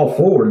throw the ball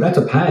forward, that's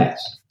a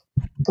pass.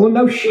 Well,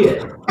 no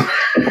shit.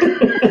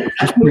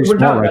 That's pretty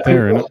smart right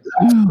there, isn't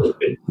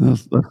it?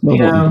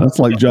 That's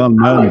like John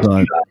Madden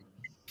type.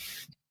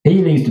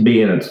 He needs to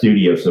be in a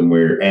studio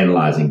somewhere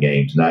analyzing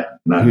games.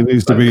 He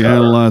needs to be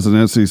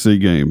analyzing SEC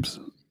games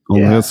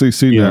on the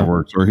SEC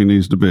networks, where he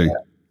needs to be.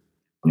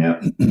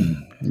 Yeah.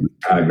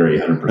 I agree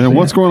 100%. And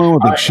what's going on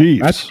with the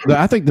Chiefs?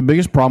 I think the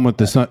biggest problem with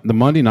the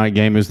Monday night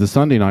game is the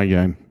Sunday night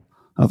game.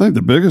 I think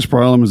the biggest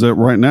problem is that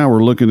right now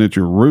we're looking at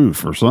your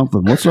roof or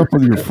something. What's up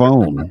with your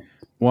phone?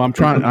 Well, I've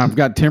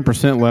got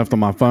 10% left on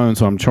my phone,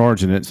 so I'm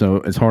charging it. So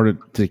it's hard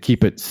to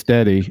keep it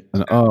steady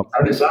and up.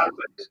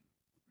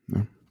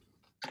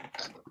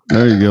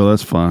 There you go.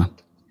 That's fine.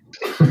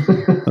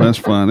 That's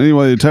fine.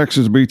 Anyway, the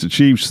Texans beat the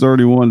Chiefs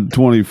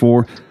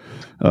 31-24.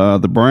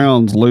 The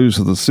Browns lose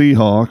to the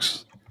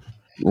Seahawks.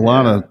 A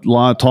lot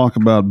of talk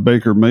about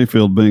Baker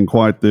Mayfield being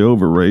quite the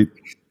overrate.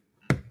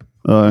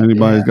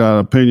 Anybody's got an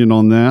opinion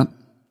on that?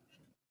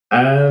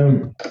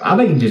 I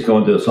think he's just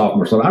going through a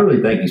sophomore slump. I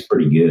really think he's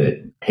pretty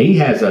good. He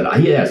has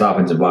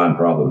offensive line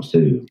problems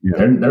too.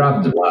 Yeah. Their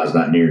offensive line is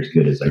not near as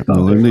good as they thought.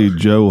 Well, they need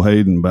Joe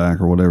Hayden back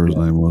or whatever his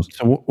name was.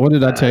 So what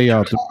did I tell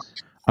you?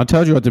 I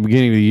told you at the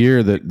beginning of the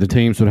year that the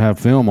teams would have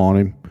film on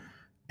him,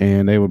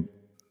 and they would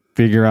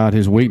figure out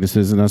his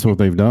weaknesses, and that's what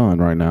they've done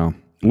right now.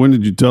 When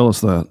did you tell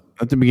us that?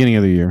 At the beginning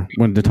of the year,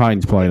 when the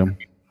Titans played them.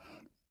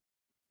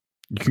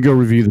 You can go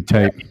review the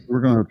tape. We're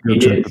going to go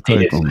check the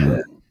tape on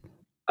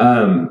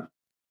that.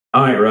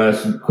 All right,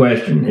 Russ,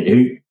 question.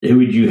 Who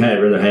would you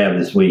rather have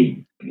this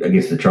week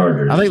against the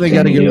Chargers? I think they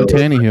got to go with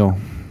Tannehill.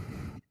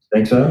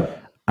 Think so?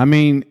 I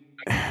mean,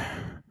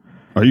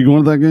 are you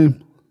going to that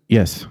game?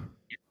 Yes.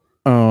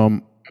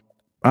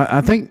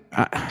 I think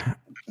I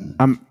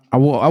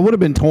would have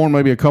been torn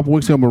maybe a couple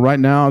weeks ago, but right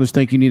now I just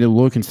think you need to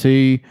look and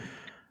see,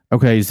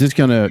 okay, is this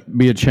going to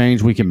be a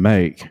change we can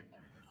make?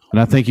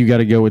 And I think you got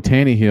to go with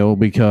Tannehill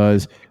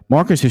because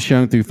Marcus has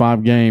shown through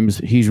 5 games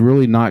he's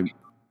really not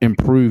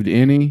improved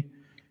any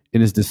in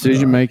his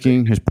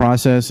decision-making, his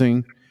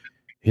processing,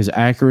 his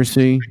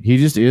accuracy. He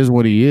just is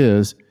what he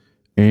is,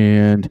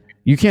 and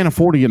you can't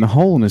afford to get in a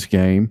hole in this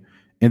game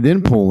and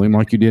then pull him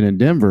like you did in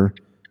Denver.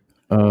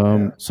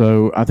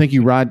 So I think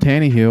you ride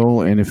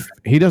Tannehill, and if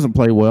he doesn't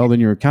play well,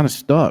 then you're kind of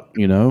stuck,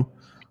 you know.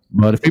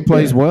 But if he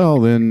plays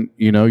well, then,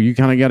 you know, you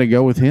kind of got to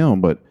go with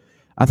him. But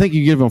I think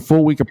you give him a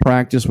full week of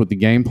practice with the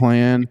game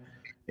plan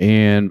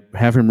and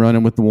have him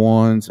running with the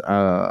ones.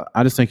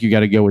 I just think you got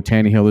to go with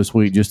Tannehill this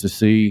week just to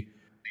see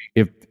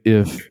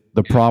if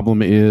the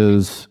problem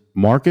is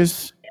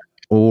Marcus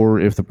or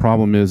if the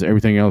problem is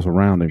everything else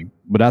around him.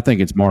 But I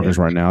think it's Marcus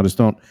right now.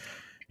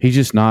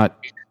 He's not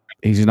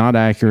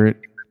accurate.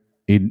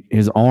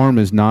 His arm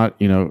is not,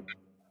 you know,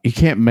 he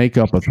can't make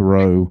up a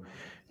throw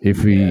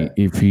if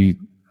he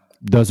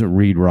doesn't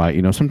read right.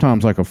 You know,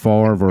 sometimes like a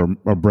Favre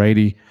or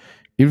Brady,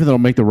 even if they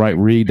don't make the right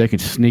read, they can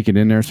sneak it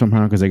in there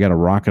somehow because they got a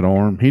rocket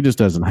arm. He just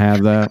doesn't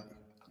have that.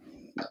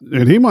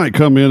 And he might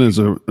come in as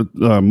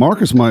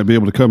Marcus might be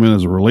able to come in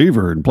as a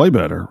reliever and play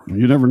better.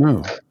 You never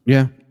know.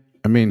 Yeah.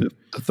 I mean,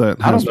 if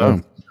that I don't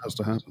know. Has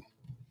to happen.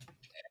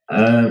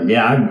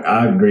 Yeah,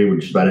 I agree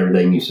with just about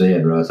everything you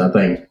said, Russ. I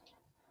think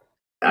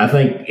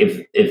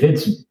if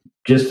it's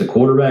just a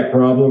quarterback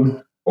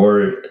problem,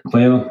 or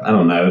well, I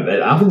don't know.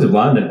 If offensive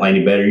line didn't play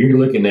any better, you're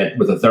looking at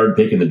with a third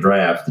pick in the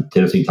draft, the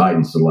Tennessee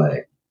Titans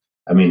select.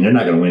 I mean, they're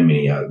not going to win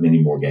many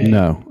more games.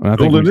 No, I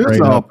think it is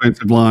the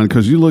offensive line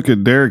because you look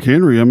at Derrick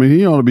Henry. I mean,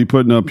 he ought to be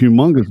putting up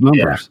humongous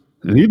numbers,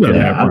 and he doesn't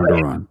have room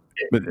to run.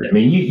 But I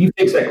mean, you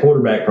fix that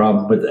quarterback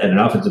problem with an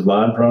offensive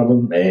line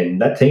problem, and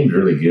that team's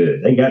really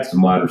good. They got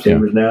some wide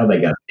receivers now. They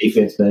got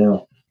defense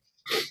now.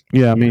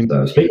 Yeah, I mean,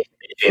 so speaking of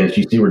defense,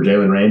 you see where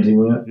Jalen Ramsey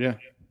went? Yeah,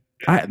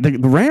 the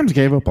Rams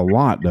gave up a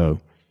lot though.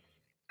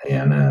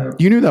 Yeah, I know.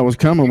 You knew that was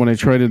coming when they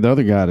traded the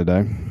other guy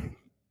today.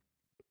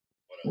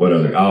 What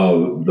other?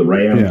 Oh, the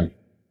Rams. Yeah.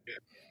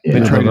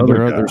 They traded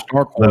their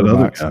star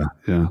quarterback.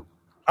 Yeah.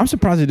 I'm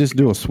surprised they just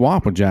do a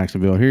swap with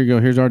Jacksonville. Here you go.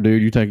 Here's our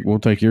dude. We'll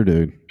take your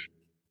dude.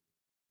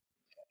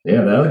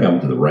 Yeah, the other guy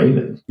went to the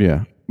Ravens.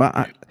 Yeah.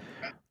 But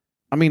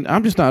I mean,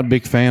 I'm just not a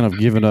big fan of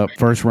giving up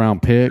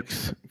first-round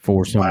picks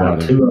for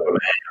somebody. 2 of them had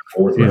a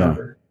fourth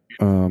rounder.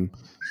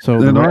 So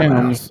the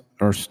Rams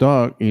are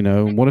stuck. You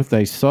know, what if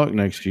they suck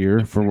next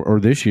year or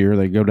this year?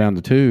 They go down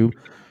to 2,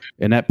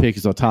 and that pick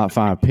is a top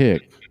 5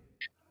 pick.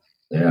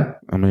 Yeah.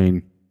 I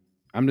mean,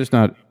 I'm just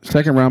not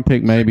second-round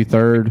pick, maybe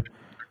third,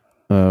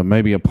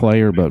 maybe a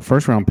player, but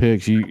first-round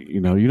picks, you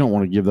don't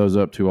want to give those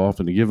up too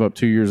often. To give up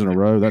 2 years in a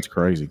row, that's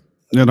crazy.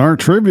 And our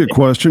trivia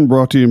question,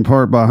 brought to you in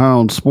part by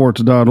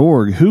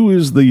HoundSports.org, who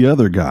is the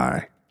other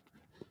guy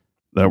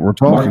that we're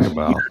talking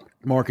about?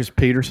 Marcus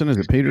Peterson. Is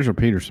it Peters or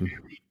Peterson?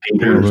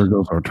 Well, there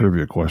goes our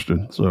trivia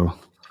question. So,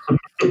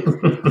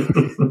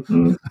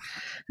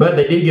 but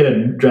they did get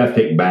a draft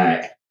pick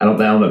back. I don't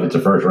know if it's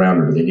a first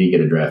rounder, but they did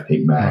get a draft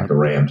pick back. Right. The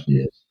Rams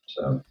did.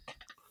 So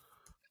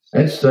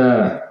that's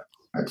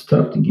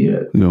tough to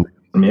get. Yep.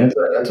 I mean,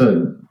 that's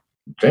a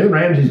Jalen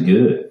Ramsey's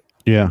good.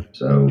 Yeah.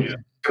 So it's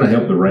going to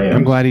help the Rams.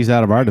 I'm glad he's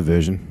out of our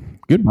division.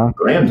 Goodbye.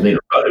 The Rams need a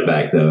running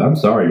back, though. I'm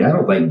sorry, I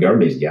don't think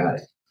Gurley's got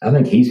it. I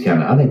think he's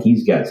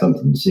got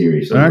something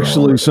serious.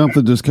 Actually,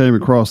 something just came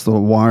across the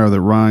wire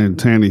that Ryan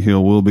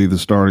Tannehill will be the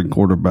starting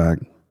quarterback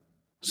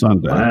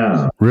Sunday.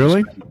 Wow.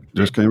 Really?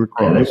 Just came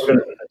across. Yeah,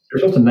 they're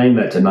supposed to name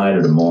that tonight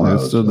or tomorrow.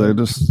 They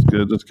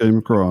just came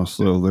across.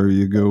 So there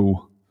you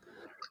go.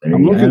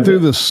 I'm looking through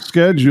the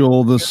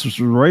schedule. This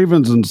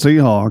Ravens and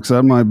Seahawks,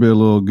 that might be a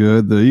little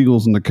good. The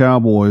Eagles and the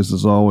Cowboys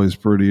is always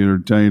pretty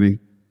entertaining.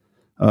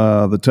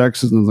 The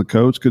Texans and the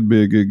Colts could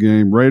be a good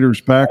game. Raiders,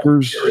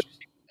 Packers.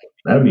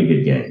 That'd be a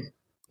good game.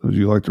 Would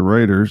you like the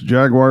Raiders?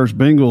 Jaguars,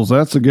 Bengals.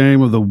 That's the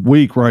game of the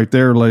week right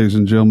there, ladies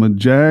and gentlemen.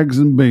 Jags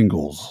and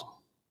Bengals.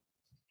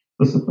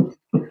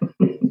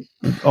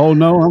 Oh,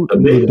 no.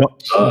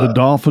 The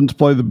Dolphins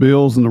play the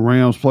Bills and the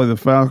Rams play the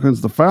Falcons.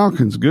 The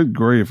Falcons, good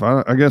grief.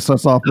 I guess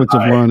that's offensive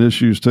line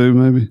issues too,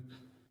 maybe.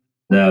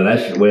 No,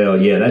 that's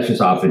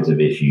just offensive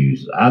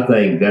issues. I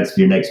think that's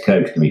your next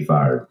coach to be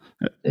fired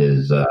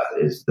is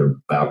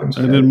the Falcons.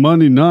 And then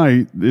Monday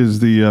night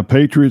is the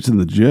Patriots and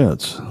the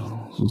Jets.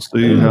 We'll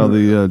see how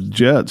the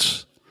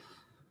Jets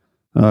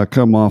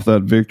come off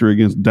that victory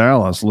against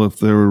Dallas if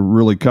they were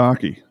really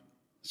cocky.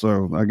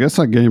 So I guess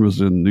that game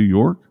is in New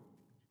York.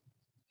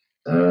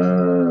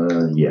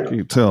 Yeah.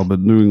 Can't tell, but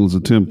New England's a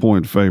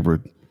 10-point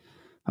favorite.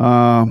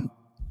 Was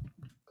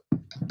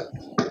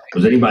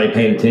anybody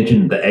paying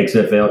attention to the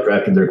XFL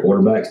drafted their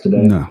quarterbacks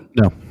today? No.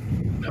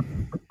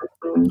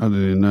 I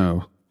didn't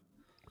know.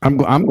 I'm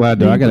glad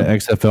though. I got an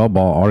XFL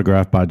ball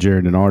autographed by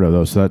Jerry DiNardo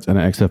though, so that's an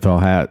XFL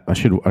hat. I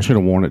should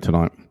have worn it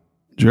tonight.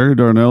 Jerry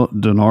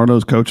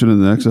DiNardo's coaching in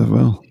the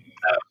XFL.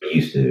 He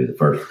used to the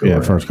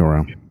first go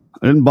around.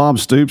 Isn't Bob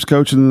Stoops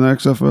coaching in the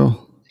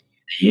XFL?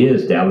 He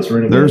is Dallas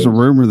Renegades. There's a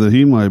rumor that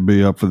he might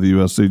be up for the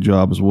USC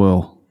job as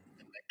well.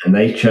 And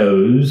they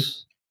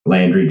chose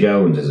Landry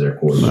Jones as their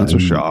quarterback. That's a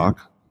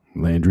shock.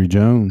 Landry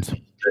Jones.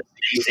 The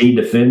DC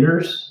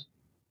Defenders,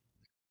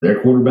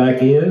 their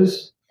quarterback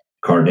is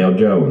Cardale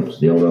Jones,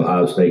 the old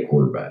Ohio State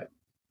quarterback.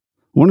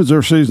 When does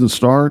their season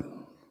start?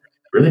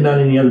 Really not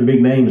any other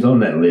big names on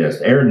that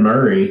list. Aaron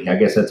Murray, I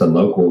guess that's a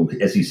local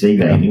SEC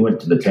name. Yeah. He went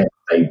to the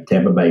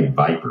Tampa Bay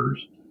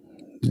Vipers.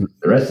 The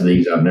rest of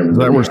these I've never. Is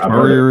that where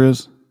Spurrier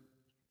is?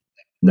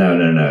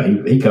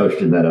 No. He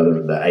coached in that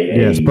the AA.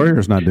 Yeah,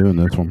 Spurrier's not doing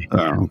this one.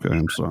 Oh, okay.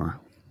 I'm sorry.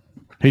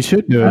 He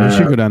should do it. He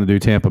should go down to do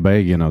Tampa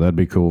Bay. That'd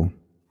be cool.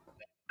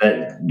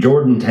 That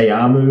Jordan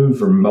Teamu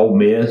from Ole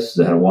Miss,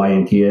 the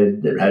Hawaiian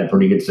kid that had a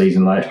pretty good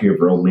season last year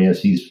for Ole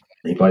Miss. He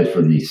plays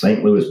for the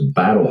St. Louis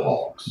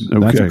Battlehawks.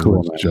 Okay,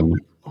 cool. Gentlemen.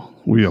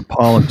 We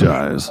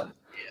apologize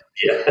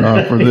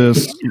for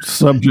this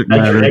subject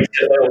matter,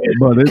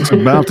 but it's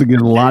about to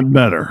get a lot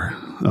better.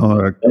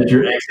 That's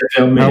your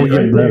XFL minute. How we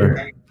get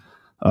better?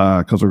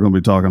 Because we're going to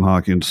be talking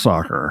hockey and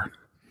soccer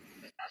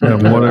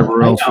and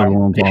whatever else we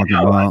want to talk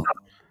about.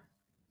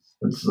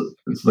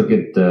 Let's look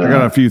at. I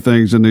got a few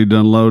things that need to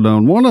unload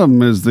on. One of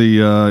them is the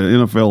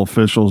NFL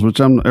officials,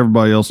 which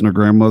everybody else and their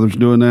grandmother's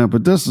doing that,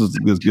 but this is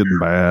getting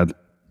bad.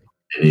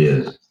 It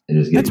is. It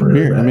is getting that's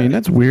really weird. bad. I mean,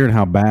 that's weird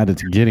how bad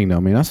it's getting. I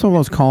mean, I saw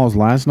those calls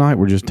last night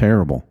were just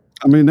terrible.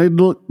 I mean, they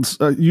look.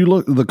 You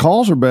look. The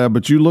calls are bad,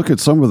 but you look at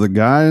some of the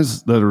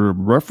guys that are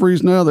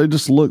referees now. They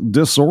just look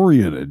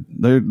disoriented.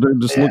 They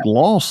just look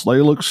lost. They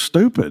look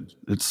stupid.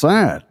 It's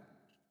sad.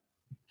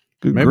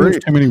 Maybe there's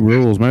too many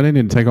rules. Maybe they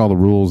didn't take all the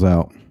rules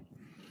out.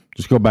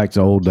 Just go back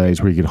to old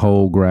days where you could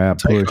hold, grab,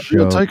 push,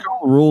 shove. Take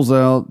all the rules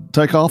out.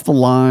 Take off the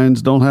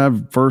lines. Don't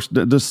have first.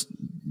 Just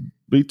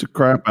beat the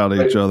crap out of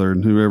each other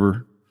and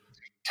whoever.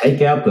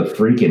 Take out the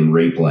freaking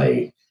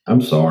replay. I'm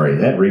sorry,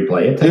 that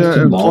replay, it takes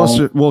too long.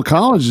 Plus,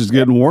 college is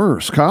getting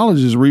worse. College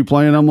is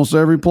replaying almost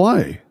every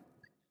play.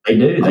 They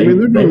do. They're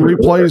doing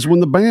replays when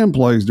the band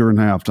plays during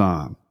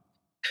halftime.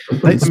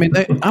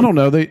 I don't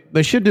know.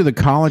 They should do the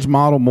college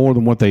model more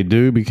than what they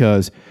do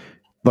because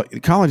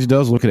college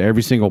does look at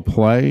every single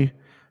play,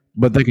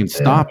 but they can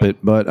stop it.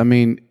 But,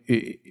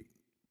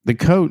 the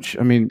coach,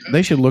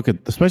 they should look at,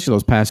 especially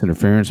those pass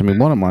interference. One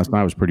of them last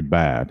night was pretty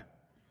bad.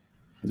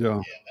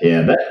 Yeah.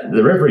 Yeah,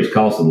 the referees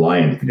cost the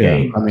Lions the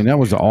game. That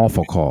was an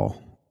awful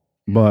call.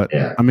 But,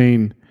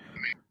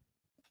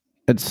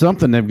 it's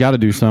something, they've got to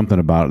do something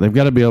about it. They've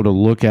got to be able to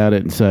look at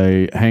it and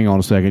say, hang on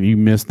a second, you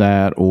missed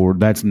that, or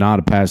that's not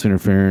a pass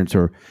interference,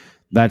 or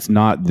that's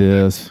not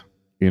this,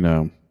 I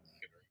don't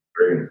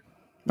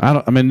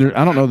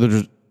know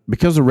that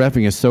because the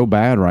reffing is so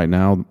bad right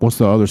now, what's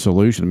the other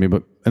solution?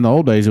 But in the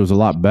old days, it was a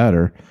lot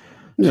better.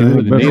 Yeah, so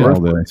you need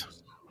all this.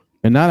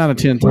 And 9 out of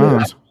 10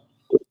 times,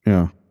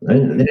 yeah. They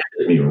didn't have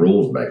any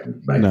rules back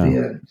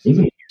then.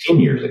 Even 10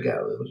 years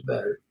ago, it was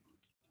better.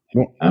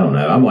 Well, I don't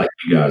know. I'm like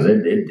you guys.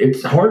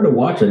 It's hard to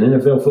watch an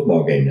NFL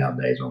football game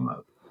nowadays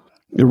almost.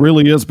 It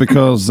really is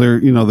because I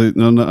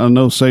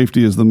know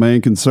safety is the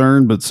main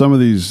concern, but some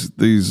of these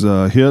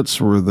hits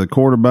where the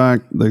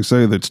quarterback, they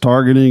say that's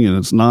targeting and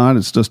it's not.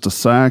 It's just a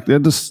sack.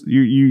 It just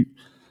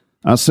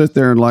I sit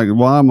there and like,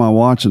 why am I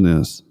watching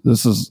this?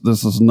 This is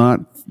not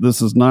good.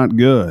 This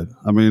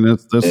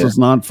is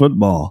not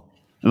football.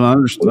 And I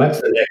understand. Well,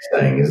 that's the next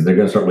thing is they're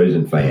going to start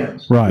losing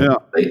fans. Right. Yeah.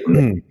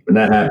 When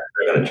that happens,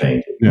 they're going to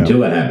change it. Yeah. Until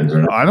that happens,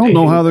 they're not. I don't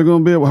know how they're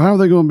going to be able. How are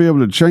they going to be able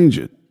to change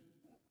it?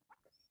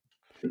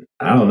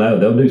 I don't know.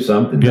 They'll do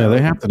something. Yeah,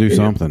 they have to do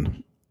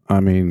something. I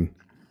don't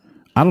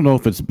know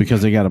if it's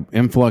because they got an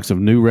influx of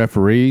new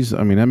referees.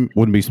 That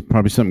wouldn't be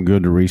probably something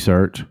good to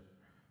research.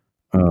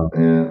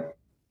 Yeah.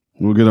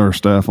 We'll get our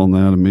staff on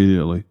that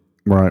immediately.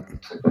 Right.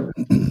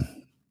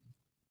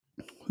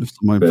 If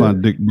somebody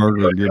find Dick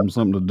Berger and give him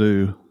something to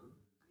do.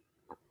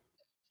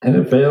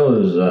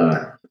 NFL is,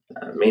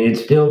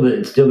 it's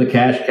still the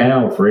cash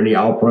cow for any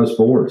all pro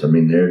sports.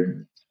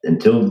 They're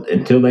until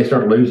they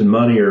start losing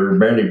money or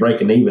barely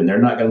breaking even,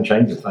 they're not going to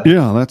change the thing.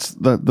 Yeah, that's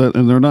that,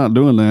 and they're not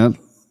doing that.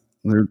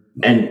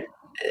 And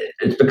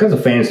it's because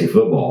of fantasy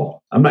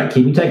football. I'm not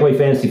kidding. You take away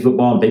fantasy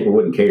football and people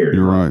wouldn't care.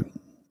 You're right.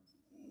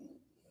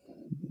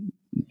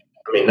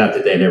 Not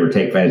that they'd ever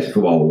take fantasy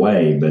football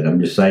away, but I'm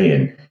just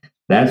saying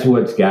that's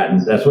what's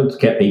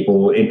kept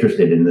people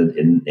interested in the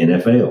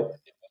NFL.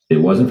 If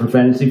it wasn't for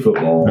fantasy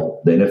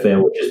football, the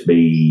NFL would just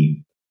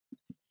be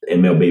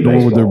MLB baseball.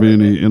 Nor would there be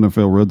any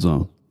NFL Red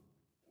Zone.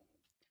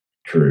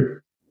 True.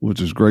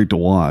 Which is great to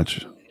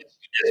watch.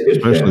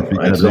 Especially if you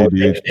got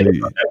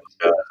ADHD.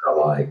 I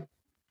like.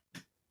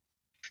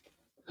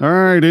 All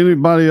right.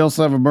 Anybody else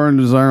have a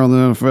burning desire on the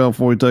NFL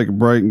before we take a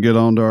break and get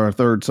on to our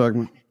third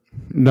segment?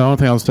 No, I don't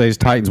think I'll say is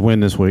Titans win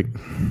this week.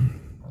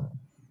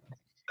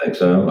 I think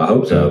so. I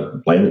hope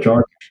so. Playing the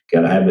Chargers.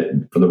 Got to have it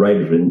for the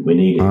Raiders when we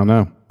need it. I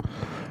know.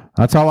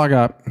 That's all I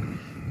got.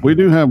 We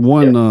do have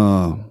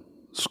one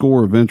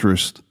score of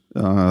interest.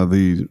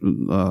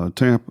 The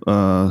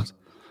Tampa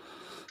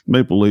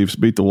Maple Leafs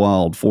beat the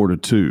Wild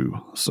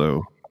 4-2.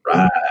 So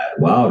right,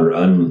 Wild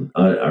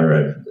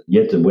are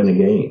yet to win a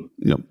game.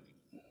 Yep.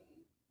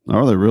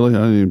 Are they really? I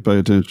didn't even pay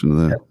attention to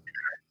that.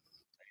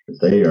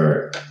 They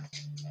are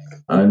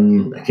I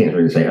can't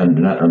really say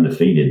not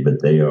undefeated,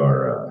 but they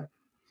are.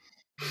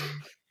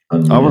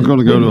 I was going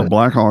to go to a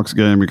Blackhawks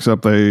game,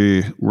 except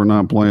they were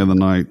not playing the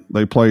night.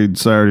 They played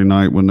Saturday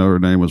night when Notre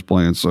Dame was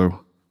playing, so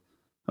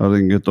I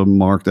didn't get to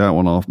mark that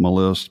one off my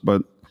list.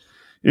 But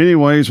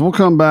anyways, we'll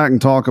come back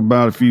and talk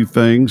about a few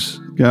things.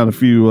 Got a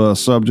few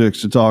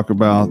subjects to talk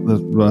about.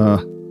 That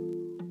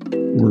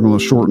we're going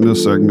to shorten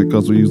this segment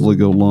because we usually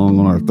go long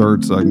on our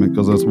third segment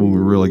because that's when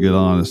we really get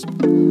honest.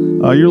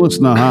 You're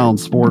listening to High on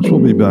Sports. We'll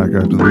be back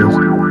after this.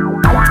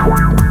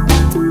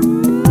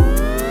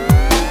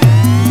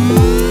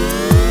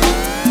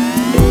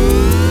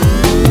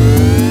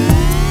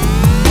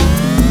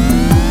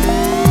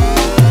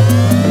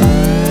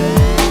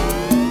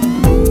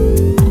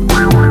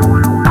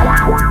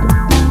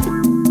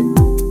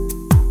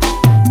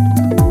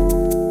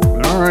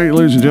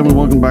 Ladies and gentlemen,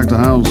 welcome back to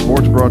High on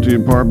Sports, brought to you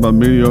in part by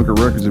Mediocre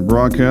Records and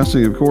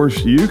Broadcasting. Of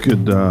course, you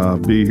could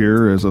be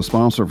here as a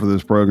sponsor for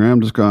this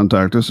program. Just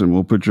contact us and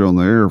we'll put you on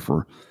the air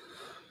for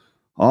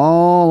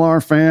all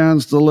our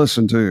fans to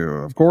listen to.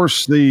 Of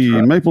course,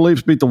 the Maple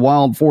Leafs beat the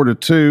Wild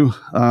 4-2.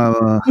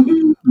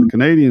 The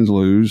Canadians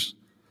lose.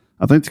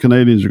 I think the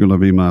Canadians are going to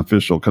be my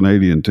official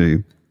Canadian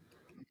team.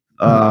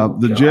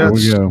 The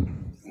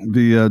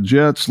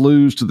Jets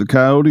lose to the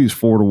Coyotes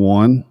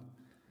 4-1.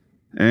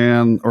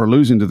 or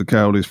losing to the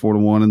Coyotes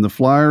 4-1, and the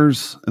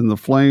Flyers and the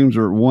Flames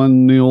are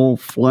 1-0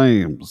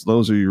 Flames.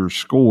 Those are your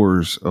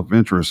scores of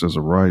interest as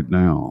of right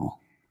now.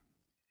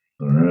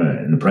 All right,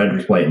 and the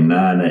Predators playing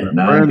 9 at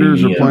 9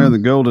 Predators p.m. are playing the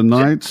Golden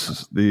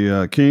Knights.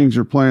 The Kings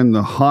are playing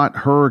the Hot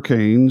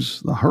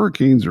Hurricanes. The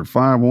Hurricanes are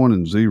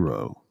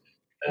 5-1-0.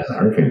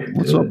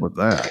 What's up with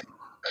that?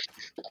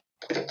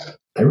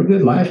 They were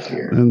good last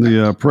year. And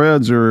the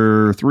Preds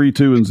are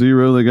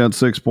 3-2-0. They got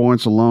 6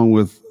 points along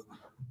with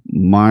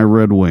my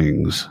Red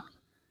Wings.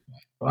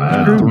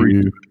 Wow.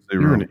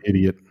 You're an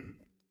idiot.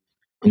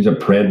 He's a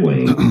Pred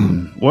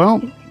Wing.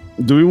 Well,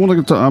 do we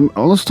want to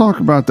let's talk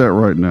about that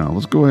right now.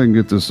 Let's go ahead and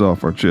get this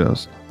off our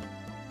chest.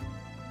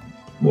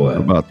 What?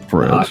 About the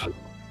Preds.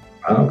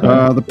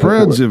 Okay. The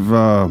Preds have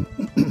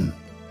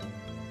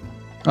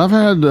I've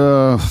had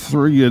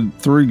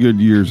three good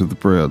years with the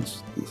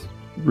Preds.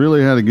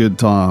 Really had a good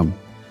time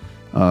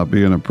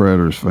being a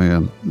Predators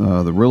fan.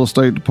 The real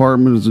estate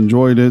department has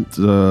enjoyed it.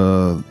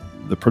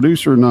 The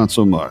producer, not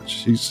so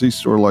much. He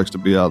sort of likes to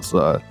be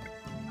outside.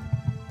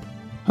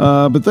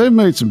 But they've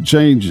made some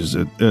changes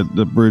at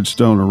the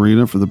Bridgestone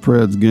Arena for the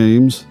Preds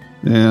games,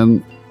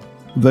 and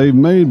they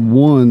made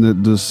one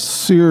that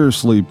just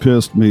seriously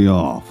pissed me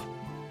off,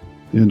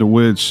 into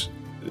which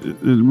it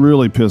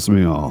really pissed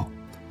me off.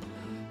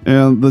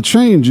 And the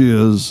change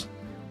is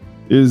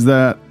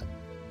that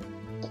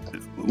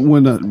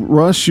when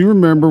Rush, you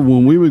remember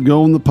when we would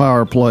go in the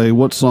power play,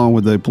 what song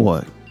would they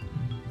play?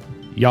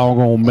 Y'all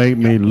gonna make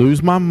me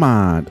lose my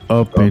mind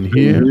up in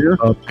here.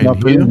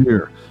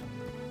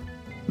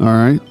 All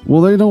right.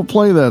 Well, they don't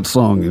play that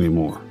song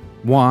anymore.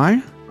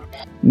 Why?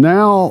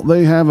 Now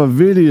they have a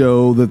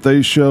video that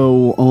they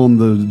show on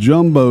the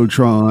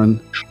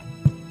Jumbotron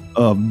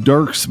of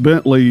Dierks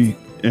Bentley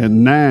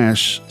and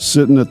Nash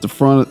sitting at the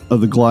front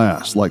of the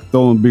glass, like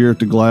throwing beer at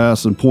the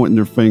glass and pointing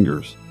their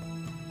fingers.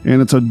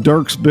 And it's a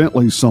Dierks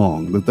Bentley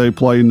song that they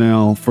play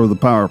now for the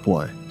power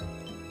play.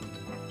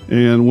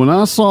 And when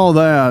I saw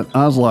that,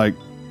 I was like,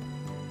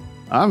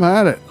 I've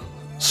had it.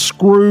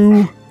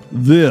 Screw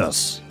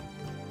this.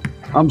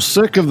 I'm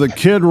sick of the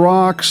Kid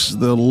Rocks,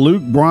 the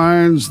Luke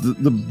Bryans,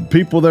 the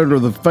people that are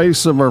the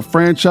face of our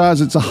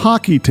franchise. It's a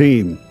hockey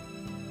team.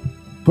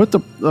 I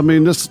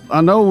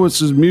know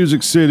this is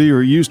Music City,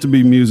 or it used to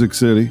be Music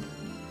City,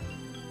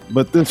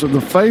 but this is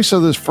the face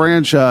of this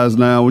franchise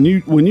now. When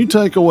you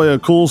take away a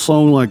cool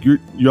song like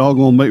y'all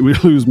gonna make me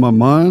lose my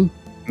mind.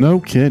 No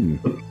kidding.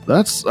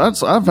 That's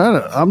I've had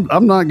it.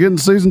 I'm not getting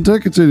season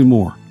tickets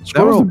anymore.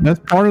 That was the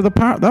best part of the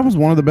power. That was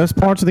one of the best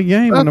parts of the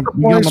game.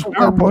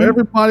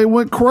 Everybody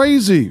went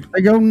crazy.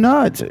 They go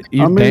nuts.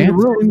 You're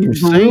dancing, you're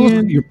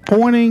singing, you're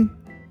pointing.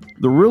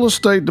 The real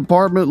estate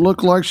department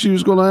looked like she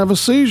was going to have a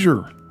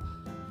seizure.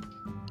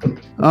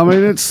 I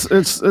mean,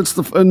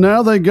 and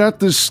now they got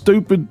this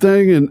stupid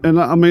thing, and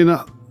I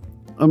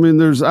mean,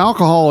 there's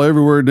alcohol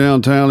everywhere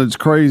downtown. It's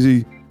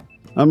crazy.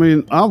 I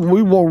mean,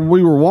 we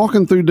were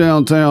walking through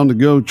downtown to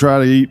go try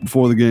to eat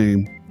before the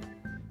game.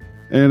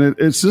 And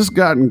it's just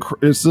gotten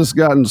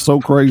so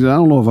crazy. I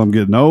don't know if I'm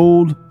getting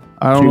old.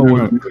 I don't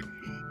know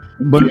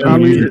but I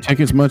mean, your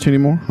tickets much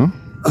anymore, huh?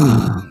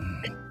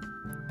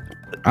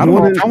 I don't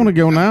know if I want to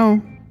go now.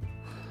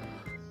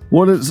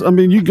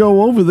 You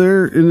go over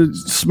there and it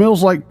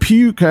smells like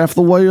puke half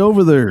the way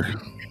over there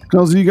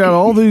because you got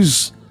all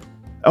these.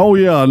 Oh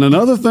yeah, and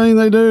another thing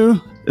they do,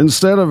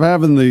 instead of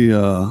having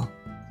the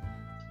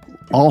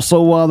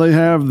also while they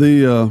have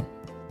the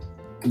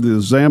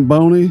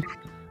Zamboni.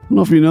 I don't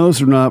know if you know this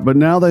or not, but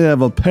now they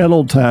have a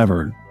pedal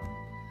tavern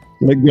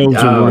that goes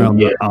around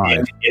the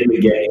ice.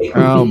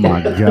 Oh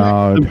my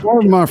God!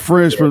 Pardon my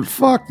French, but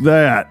fuck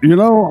that.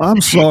 I'm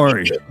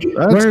sorry.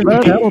 Where's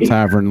the pedal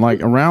tavern?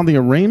 Like around the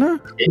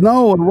arena?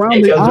 No,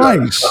 around the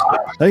ice.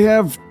 They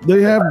have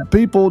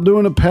people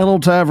doing a pedal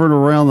tavern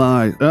around the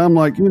ice. And I'm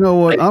like, you know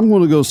what? I'm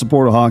going to go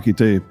support a hockey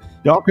team.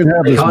 Y'all can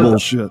have this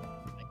bullshit.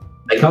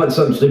 They call it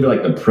something stupid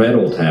like the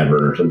Predel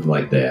Tavern or something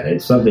like that.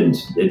 It's something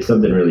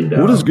really dumb.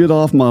 What does get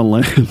off my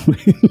land?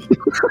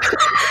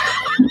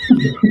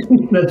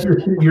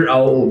 You're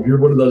old. You're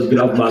one of those get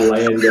off my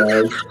land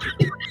guys.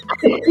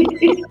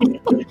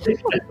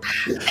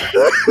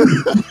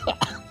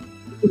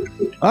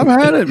 I've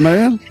had it,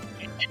 man.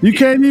 You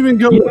can't even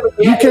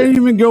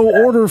go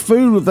order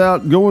food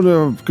without going to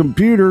a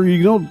computer.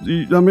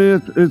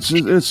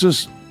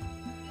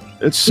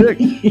 It's sick,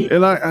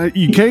 and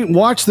you can't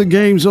watch the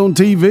games on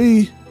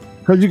TV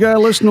because you got to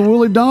listen to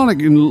Willie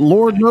Donick, and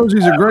Lord knows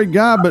he's a great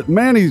guy, but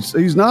man,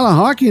 he's not a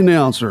hockey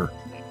announcer.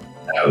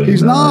 No,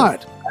 he's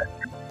not.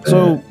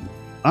 So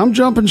I'm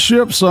jumping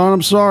ship, son.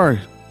 I'm sorry.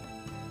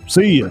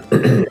 See ya.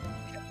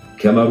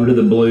 Come over to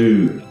the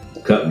blue.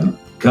 Come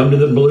to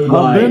the blue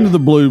light. I've been to the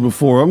blue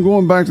before. I'm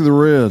going back to the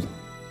red.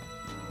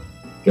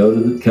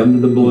 Come to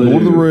the blue. Go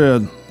to the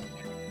red.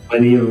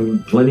 Plenty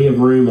of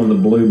room on the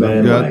blue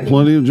bandwagon. Got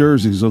plenty of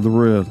jerseys of the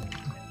red.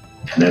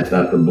 And that's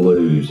not the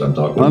Blues I'm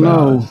talking about. I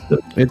know.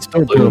 It's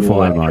still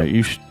pitiful at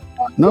night.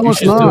 No,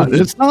 it's not.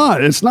 It's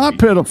not. It's not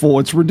pitiful.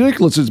 It's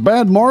ridiculous. It's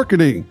bad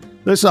marketing.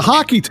 It's a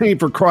hockey team,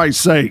 for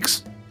Christ's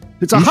sakes.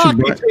 It's a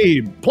hockey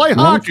team. Play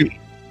hockey.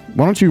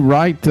 Why don't you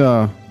write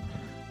the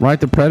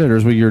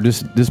Predators with your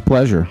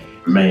displeasure?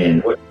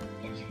 Man,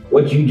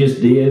 what you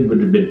just did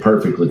would have been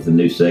perfect with the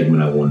new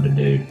segment I wanted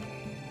to do.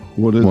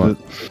 What is it?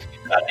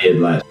 I did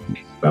last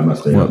week by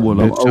myself. What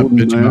I'm old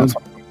man?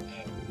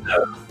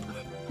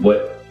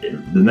 What the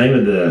name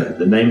of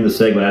the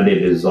segment I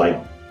did is like,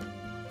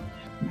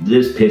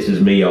 this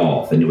pisses me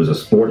off, and it was a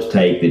sports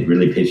take that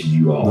really pisses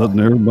you off. Doesn't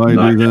everybody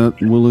do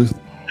that, Willie?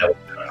 That was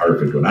a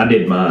perfect one. I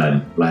did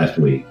mine last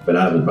week, but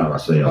I was by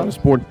myself.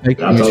 Sports take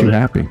makes you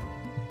happy.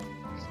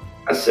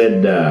 I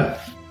said I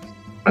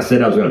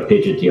was going to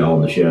pitch it to y'all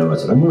on the show. I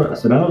said I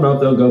don't know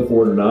if they'll go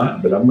for it or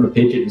not, but I'm going to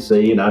pitch it and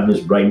see. And I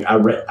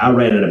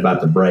ran it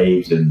about the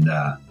Braves and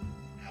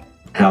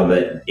how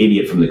that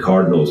idiot from the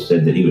Cardinals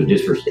said that he felt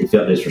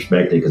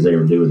disrespected because they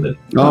were doing the.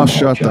 Oh,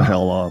 shut the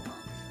hell up!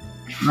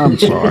 I'm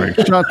sorry.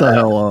 Shut the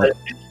hell up.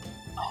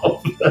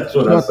 That's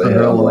what I said.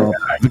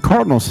 The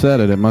Cardinals said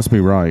it. It must be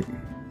right.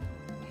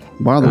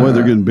 By the way,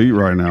 they're getting beat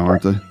right now,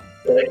 aren't they?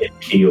 They get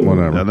killed.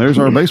 Whatever. And there's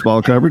our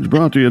baseball coverage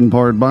brought to you in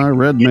part by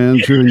Red Man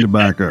Chewing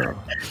Tobacco.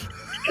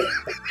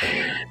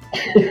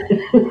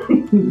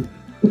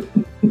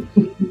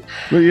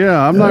 But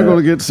yeah, I'm not going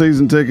to get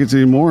season tickets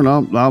anymore,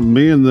 and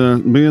me and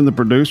the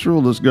producer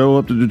will just go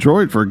up to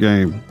Detroit for a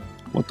game.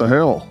 What the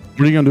hell?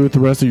 What are you going to do with the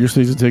rest of your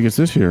season tickets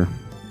this year?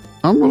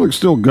 I'm going to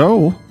still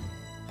go.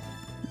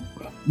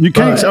 You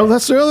can't. Oh,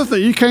 that's the other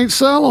thing. You can't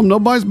sell them.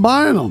 Nobody's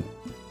buying them.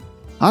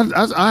 I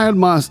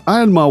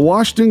had my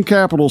Washington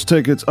Capitals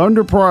tickets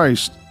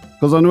underpriced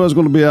because I knew I was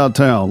going to be out of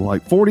town,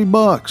 like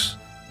 $40.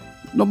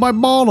 Nobody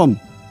bought them.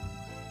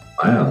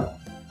 Wow.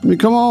 I mean,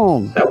 come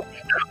on. That was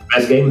the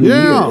best game of the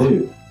year,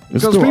 too.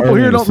 Because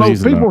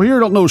people here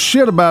don't know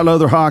shit about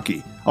other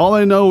hockey. All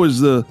they know is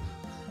the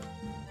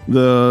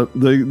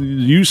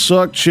 "you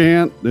suck"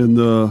 chant and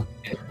the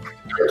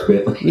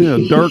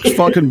Dirk's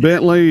fucking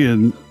Bentley,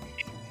 and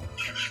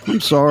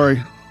I'm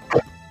sorry.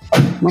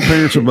 My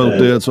parents are both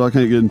dead, so I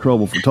can't get in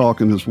trouble for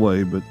talking this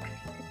way, but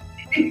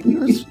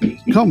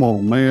come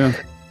on, man.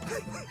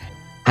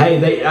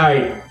 Hey, all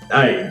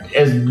right,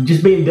 as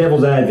just being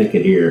devil's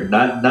advocate here,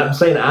 not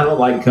saying I don't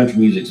like country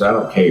music, so I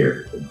don't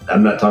care.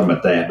 I'm not talking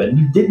about that, but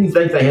didn't you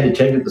think they had to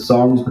change up the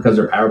songs because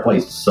their power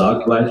plays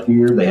sucked last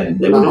year? They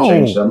would have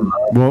changed something.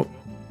 Well,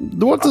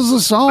 what does the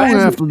song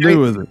have to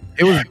do with it?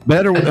 It was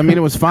better. I mean,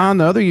 it was fine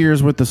the other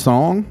years with the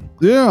song.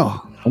 Yeah.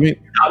 I mean,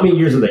 how many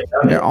years have they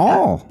done it? They're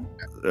all.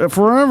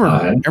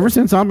 Forever. Ever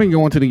since I've been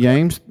going to the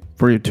games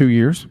for 2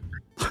 years.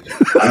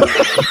 I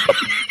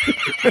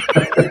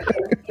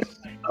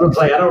was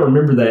like, I don't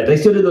remember that. They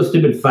still do those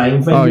stupid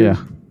fang fingers. Oh, yeah.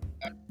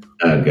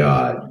 Oh,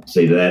 God.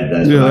 See,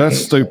 that's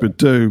stupid,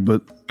 too,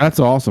 but. That's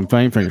awesome.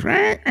 Fang fingers. You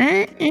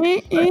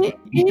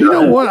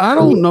know what? I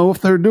don't know if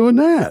they're doing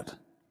that.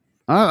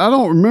 I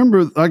don't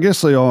remember. I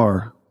guess they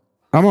are.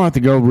 I'm gonna have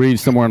to go read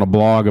somewhere on a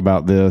blog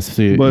about this.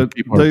 See, but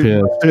people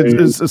are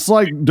pissed. It's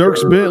like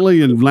Dirks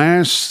Bentley and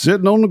Nash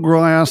sitting on the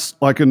grass,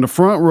 like in the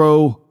front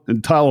row,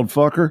 entitled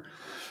fucker,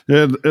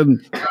 and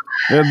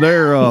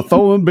they're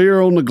throwing beer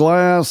on the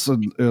glass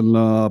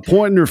and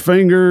pointing their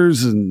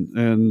fingers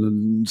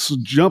and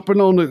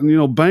jumping on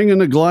the banging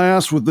the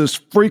glass with this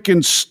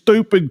freaking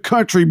stupid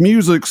country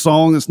music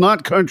song. It's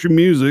not country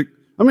music.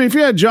 I mean, if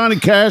you had Johnny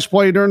Cash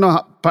play during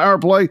the power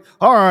play,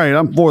 all right,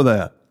 I'm for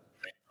that.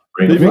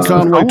 Maybe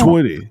Conway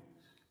Twitty.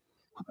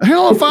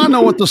 Hell if I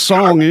know what the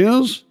song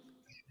is.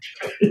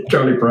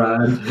 Charlie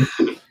Pride.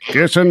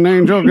 Kissing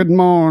Angel, good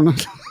morning.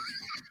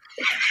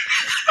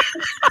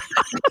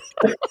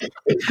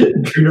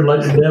 Treat her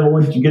like the devil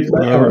when you get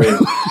married.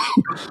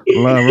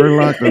 Love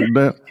her like the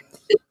devil.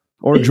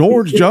 Or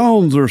George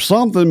Jones or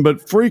something,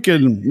 but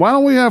freaking, why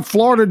don't we have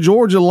Florida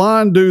Georgia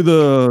Line do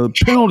the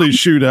penalty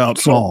shootout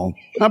song?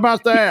 How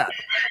about that?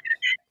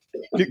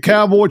 Get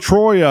Cowboy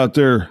Troy out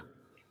there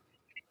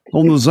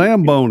on the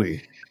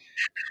Zamboni.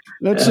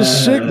 That's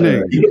just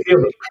sickening. You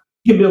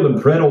can build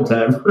a pedal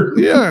tavern.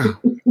 Yeah.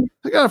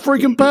 They got a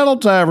freaking pedal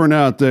tavern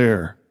out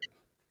there.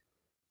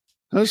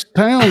 This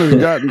town has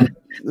gotten,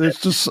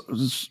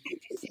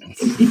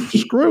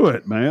 screw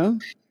it,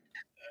 man.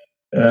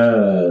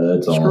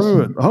 That's awesome.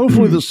 Screw it.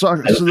 Hopefully the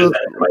soccer,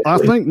 I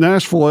think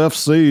Nashville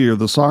FC or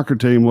the soccer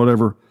team,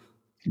 whatever,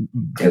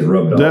 has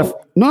rubbed off.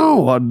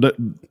 No,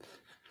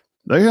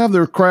 they have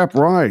their crap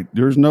right.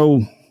 There's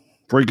no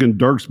freaking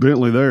Dirks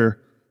Bentley there.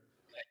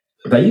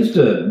 They used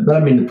to, but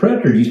I mean, the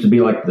Predators used to be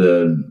like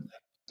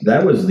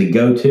that was the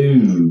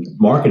go-to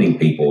marketing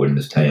people in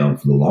this town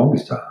for the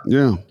longest time.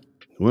 Yeah.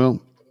 Well,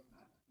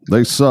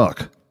 they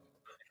suck.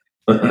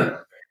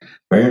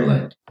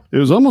 Apparently. It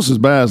was almost as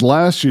bad as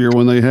last year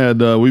when they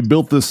had We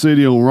Built This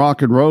City on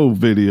Rock and Roll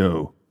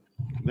video.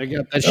 They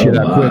got that shit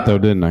out quick, though,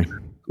 didn't they?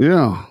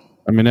 Yeah.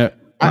 I mean, that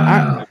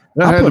had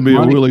to be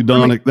a Willie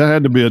Donick. That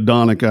had to be a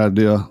Donick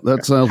idea.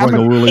 That sounds like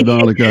a Willie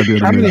Donick idea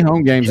to How me. many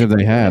home games have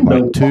they had?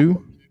 Like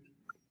 2?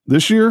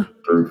 This year?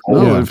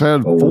 No, they've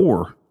had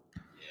 4.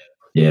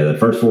 Yeah, the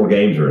first 4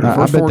 games are. The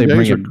first 4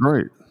 games are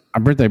great. I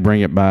bet they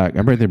bring it back.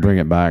 I bet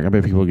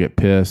people get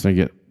pissed and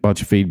get a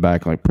bunch of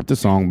feedback like, put the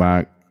song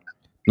back.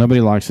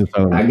 Nobody likes this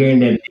other one. I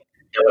guarantee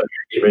you'll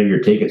get rid of your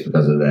tickets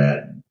because of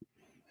that.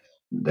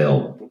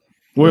 they'll.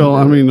 Well,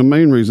 I mean, the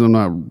main reason I'm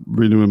not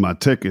renewing my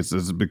tickets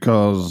is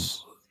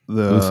because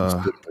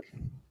the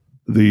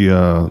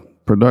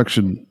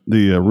production,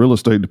 the real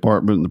estate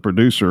department, and the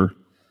producer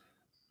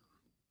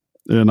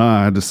and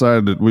I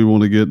decided that we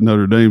want to get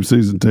Notre Dame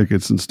season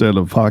tickets instead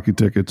of hockey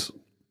tickets.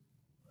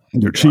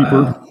 They're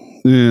cheaper,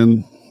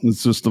 and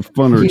it's just a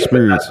funner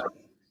experience.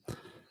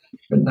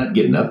 But not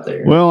getting up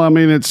there. Well, I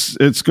mean, it's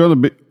going to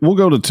be. We'll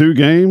go to 2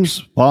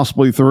 games,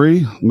 possibly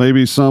 3,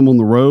 maybe some on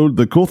the road.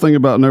 The cool thing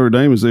about Notre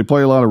Dame is they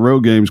play a lot of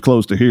road games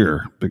close to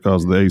here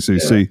because of the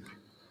ACC.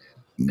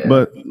 Yeah.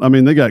 But I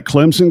mean, they got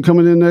Clemson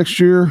coming in next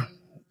year.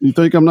 You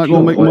think I'm not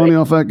going to make money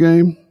off that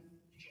game?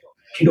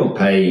 You don't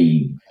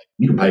pay.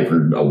 You can pay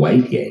for away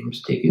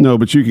games tickets. No,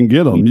 but you can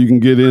get them. You can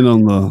get in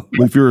on the.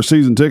 If you're a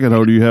season ticket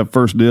holder, you have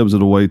first dibs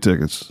at away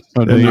tickets.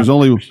 And there's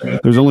only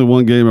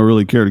one game I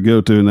really care to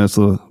go to, and that's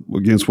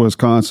against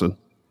Wisconsin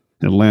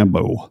at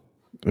Lambeau.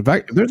 If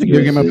there's a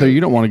good game up there you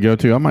don't want to go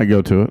to, I might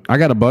go to it. I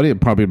got a buddy that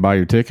probably buy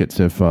your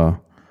tickets if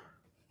you're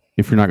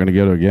not going to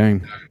go to a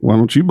game. Why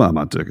don't you buy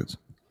my tickets?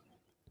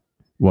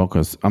 Well,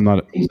 because I'm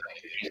not. It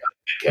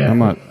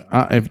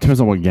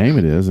depends on what game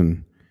it is,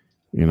 and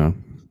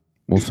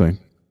we'll see.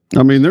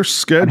 I mean, their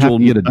schedule.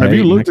 Have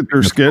you looked at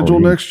their schedule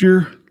next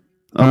year?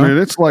 I mean,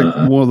 it's like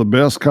one of the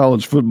best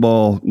college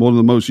football, one of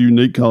the most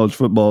unique college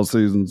football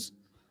seasons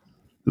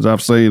as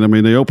I've seen. I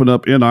mean, they open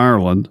up in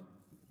Ireland.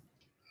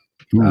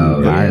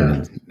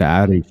 Ireland.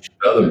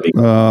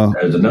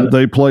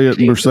 They play at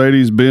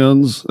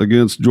Mercedes-Benz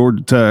against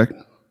Georgia Tech,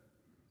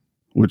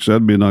 which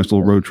that'd be a nice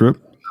little road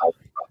trip.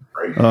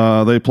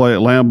 They play at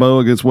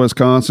Lambeau against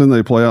Wisconsin.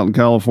 They play out in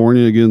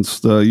California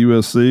against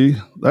USC.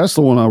 That's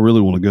the one I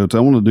really want to go to. I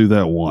want to do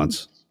that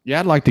once. Yeah,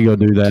 I'd like to go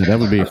do that. That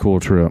would be a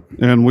cool trip.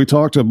 And we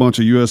talked to a bunch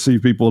of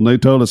USC people, and they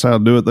told us how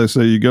to do it. They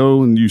say you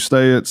go and you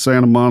stay at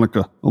Santa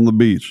Monica on the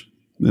beach,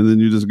 and then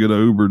you just get an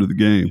Uber to the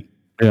game.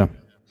 Yeah.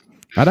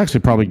 I'd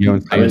actually probably go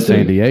and stay in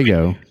San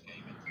Diego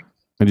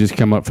and just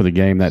come up for the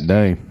game that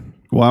day.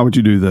 Why would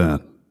you do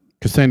that?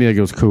 Because San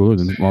Diego's cooler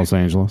than Los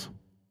Angeles.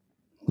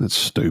 That's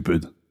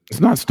stupid. It's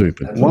not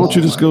stupid. Why don't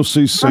you just go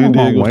see San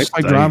Diego State? It's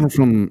like driving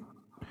from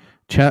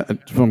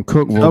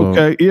Cookville.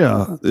 Okay,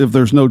 yeah. If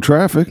there's no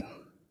traffic.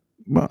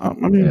 Well, I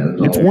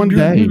mean, it's one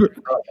day. You're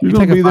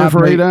going to be there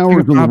for 8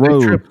 hours on the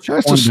road.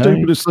 That's the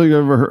stupidest thing I've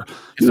ever heard.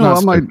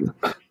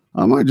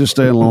 I might just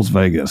stay in Las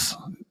Vegas,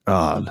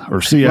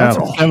 or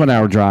Seattle. That's a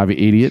 7-hour drive,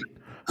 you idiot.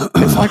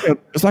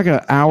 It's like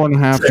an hour and a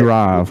half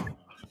drive.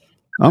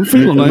 I'm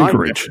feeling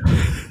Anchorage.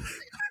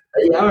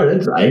 8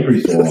 hours. That's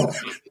Anchorage for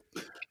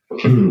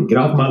Get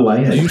off my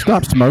land. You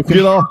stop smoking.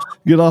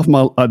 Get off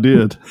my. I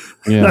did.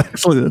 Yeah.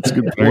 Actually, that's a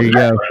good. There you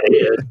go.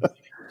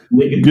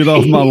 Get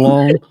off my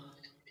lawn.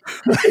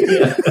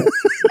 Yeah.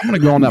 I'm going to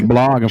go on that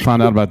blog and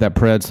find out about that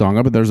Pred song.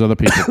 I bet there's other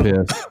people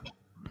pissed.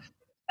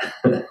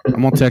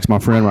 I'm going to text my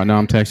friend right now.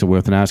 I'm texting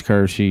with and ask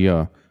her if she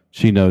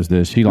knows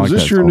this. She likes that.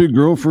 Is this your new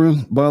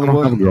girlfriend, by the way? I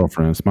don't have a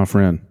girlfriend. It's my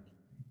friend.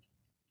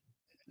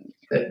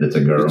 That's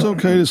a girl. It's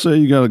okay to say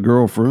you got a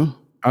girlfriend.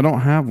 I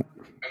don't have.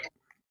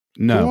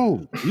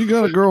 No. Oh, you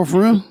got a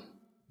girlfriend?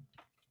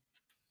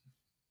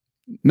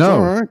 No. It's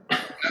all right.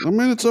 I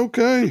mean, it's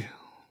okay.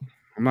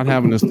 I'm not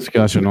having this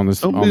discussion on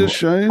this. Don't be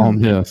ashamed.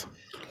 On this.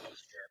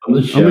 On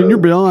the show. I mean, you're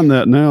beyond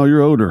that now.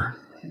 You're older.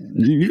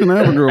 You can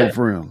have a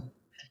girlfriend.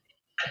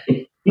 All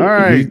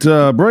right.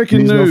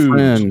 Breaking news. No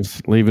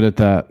friends. Leave it at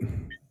that.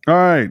 All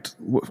right.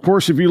 Of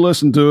course, if you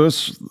listened to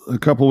us a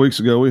couple of weeks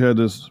ago, we had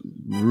this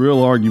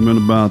real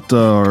argument about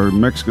our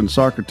Mexican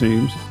soccer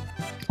teams.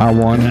 I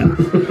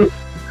won.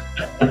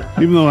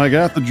 Even though I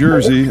got the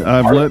jersey,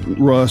 I've let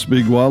Russ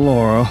be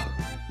Guadalajara,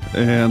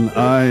 and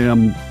I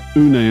am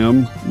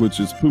UNAM, which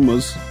is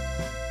Pumas.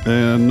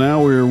 And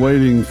now we're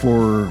waiting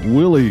for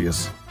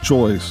Willie's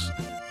choice.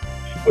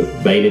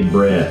 With bated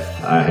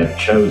breath, I have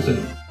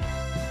chosen.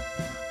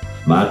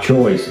 My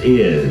choice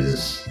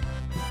is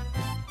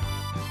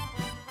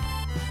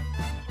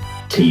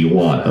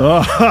Tijuana.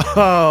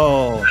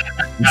 Oh,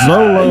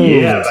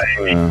 Zolos. Yeah,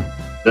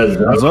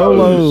 the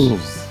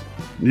Zolos.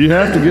 You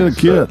have to get a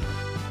kit.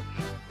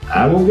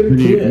 I will get a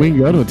kit. We can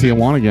go to a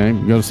Tijuana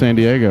game. Go to San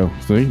Diego.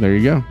 See, there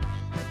you go.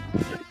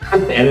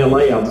 And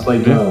LA on the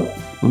same time.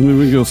 I mean,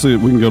 we can go see it.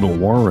 We can go to a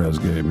Juarez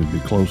game. It'd be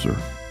closer.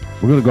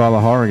 We're going to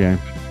Guadalajara game.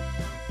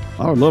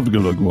 I would love to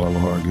go to a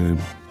Guadalajara game.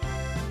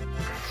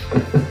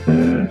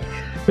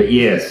 But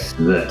yes,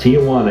 the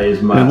Tijuana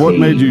is my And what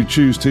team. made you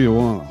choose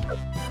Tijuana?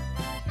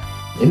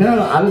 You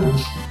know, I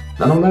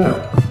don't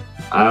know.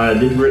 I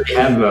didn't really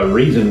have a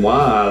reason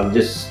why.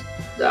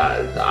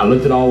 I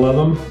looked at all of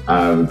them.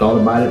 I thought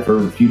about it for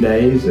a few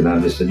days, and I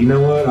just said, you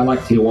know what? I like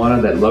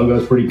Tijuana. That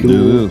logo's pretty cool.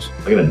 It is.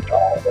 I got a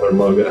dog on their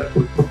logo. I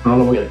don't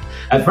know what.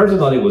 At first, I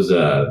thought it was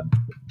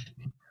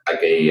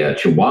like a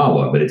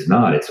Chihuahua, but it's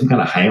not. It's some kind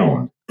of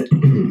hound. I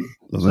think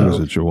it's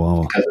a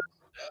Chihuahua.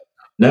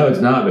 No, it's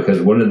not,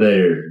 because one of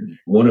their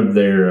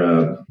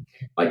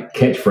like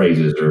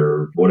catchphrases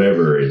or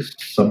whatever is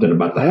something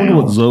about the I wonder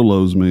hound. what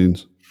Zolos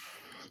means.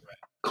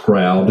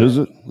 Crowd. Is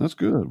it? That's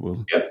good.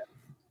 Well, Yep.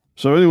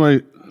 So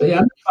anyway,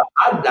 Yeah,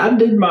 I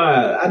did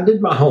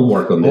my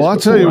homework on this. Well, I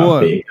tell you before I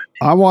what, picked.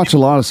 I watch a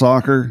lot of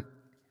soccer,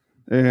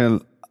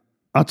 and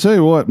I tell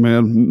you what,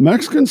 man,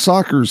 Mexican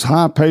soccer is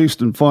high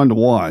paced and fun to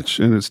watch,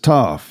 and it's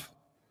tough.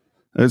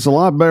 It's a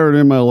lot better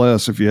than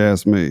MLS, if you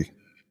ask me.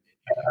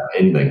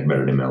 Anything's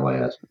better than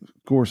MLS.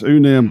 Of course,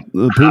 UNAM,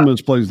 the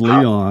Pumas plays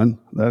Leon.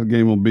 That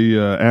game will be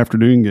an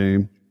afternoon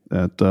game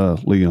at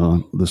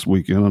Leon this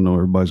weekend. I know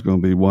everybody's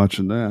going to be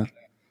watching that.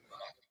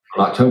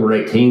 On October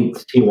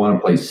 18th,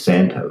 Tijuana plays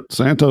Santos.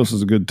 Santos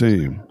is a good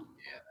team.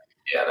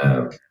 Yeah, I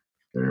know.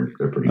 They're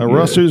pretty good.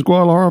 Russ, who's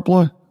Guadalajara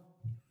play?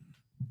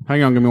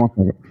 Hang on, give me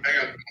 1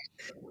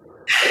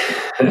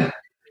 second.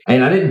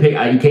 And I didn't pick.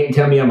 You can't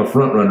tell me I'm a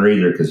front runner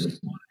either because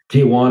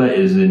Tijuana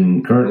is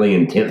currently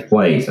in 10th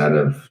place out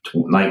of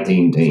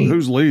 19 teams.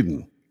 Who's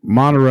leading?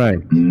 Monterrey.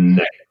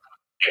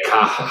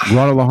 Necaxa.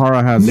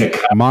 Guadalajara has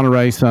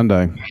Monterrey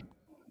Sunday.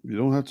 You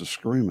don't have to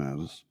scream at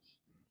us.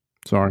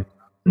 Sorry.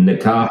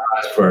 Necaxa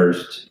is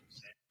first.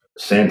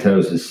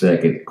 Santos is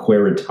second.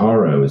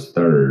 Querétaro is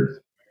third.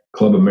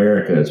 Club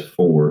America is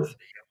fourth.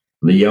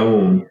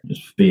 Leon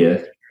is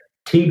fifth.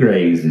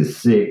 Tigres is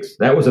sixth.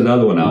 That was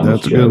another one I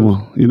almost That's a good chose.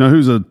 one. You know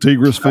who's a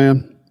Tigres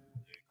fan?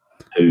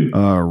 Who?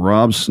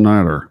 Rob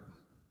Snyder.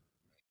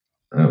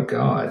 Oh,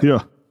 God.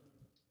 Yeah.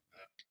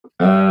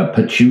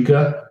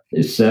 Pachuca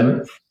is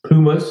seventh.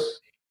 Pumas,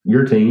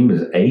 your team,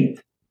 is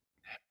eighth.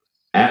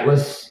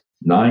 Atlas,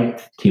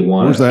 ninth.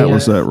 Tijuana, Where's 10th.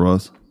 Atlas at,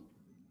 Russ?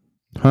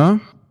 Huh?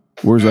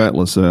 Where's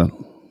Atlas at?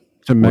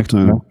 It's in What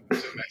Mexico. town?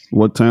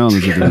 What town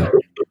is it in?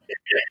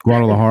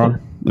 Guadalajara.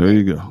 There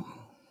you go.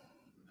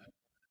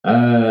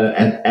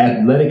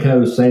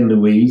 Atletico San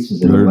Luis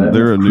is in 11th.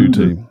 They're a new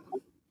team.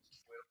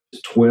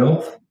 Is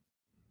 12th.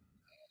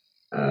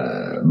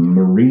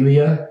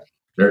 Morelia,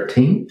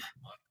 13th.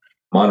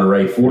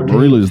 Monterrey, 14th.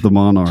 Really is the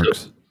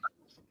Monarchs.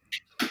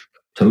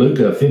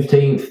 Toluca,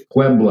 15th.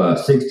 Puebla,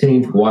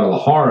 16th.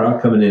 Guadalajara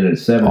coming in at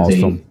 17th.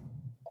 Awesome.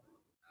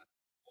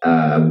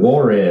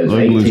 Juarez,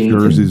 Ugliest 18th.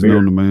 jerseys and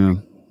known to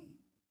man.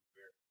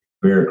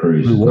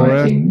 Veracruz is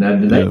Juarez? 19th. Now,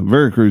 do Yeah,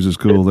 Veracruz is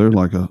cool. They're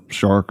like a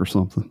shark or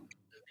something.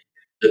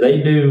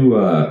 they do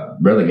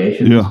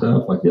relegation Yeah, and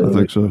stuff like the I other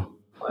think so.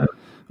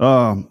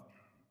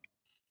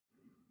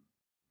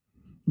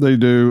 They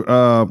do.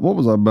 What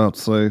was I about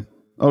to say?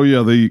 Oh,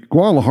 yeah, the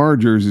Guadalajara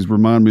jerseys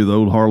remind me of the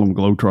old Harlem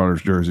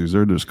Globetrotters jerseys.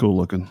 They're just cool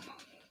looking,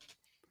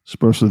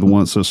 especially the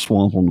one that says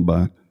Swamp on the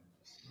back.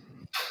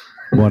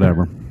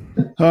 Whatever.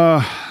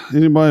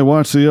 Anybody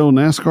watch the old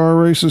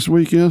NASCAR race this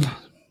weekend?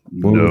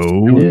 Well,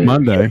 it was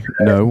Monday.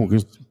 No,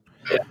 because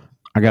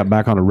I got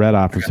back on a red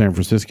eye from San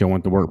Francisco,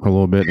 went to work for a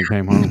little bit, and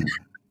came home.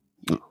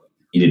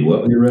 You did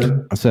what when you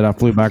read? I said I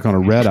flew back on a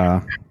red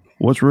eye.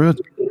 What's red?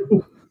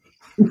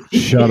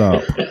 Shut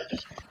up.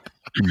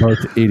 You're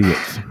both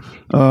idiots.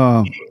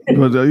 But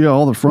yeah,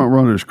 all the front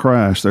runners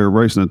crashed. They were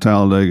racing at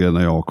Talladega and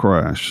they all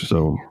crashed.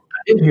 So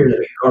I didn't hear that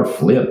the car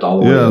flipped all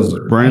the way yeah, it was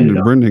over.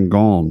 Brendan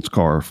Gaughan's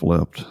car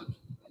flipped.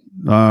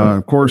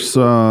 Of course,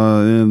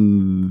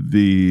 in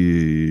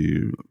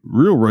the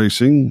real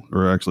racing,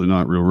 or actually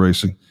not real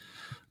racing,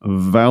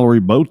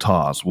 Valerie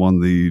Bottas won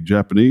the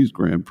Japanese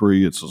Grand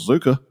Prix at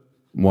Suzuka.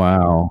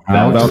 Wow.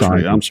 How Valtteri,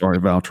 exciting. I'm sorry,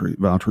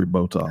 Valtteri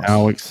Bottas.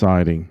 How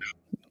exciting.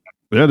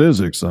 That is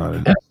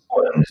exciting.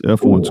 F1's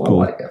F1's cool.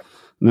 cool. I like it.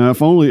 Now,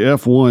 if only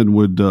F1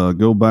 would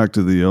go back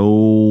to the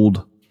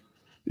old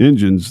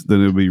engines,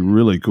 then it would be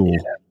really cool.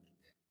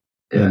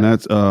 Yeah. And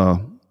that's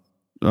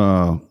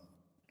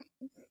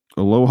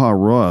Aloha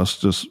Russ.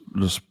 Just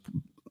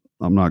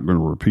I'm not going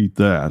to repeat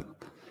that.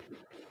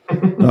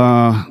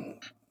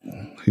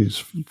 He's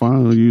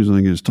finally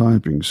using his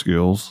typing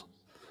skills.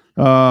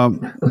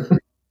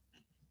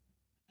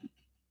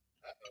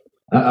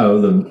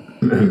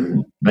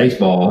 The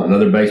baseball,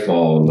 another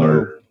baseball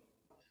alert.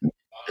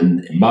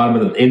 And bottom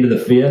of the end of the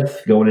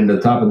fifth, going into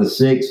the top of the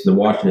sixth, the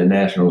Washington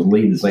Nationals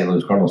lead the St.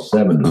 Louis Cardinals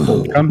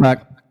 7-4. Come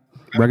back.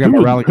 I got my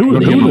rally, who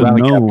would get my have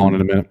rally cap known? on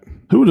in a minute.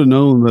 Who would have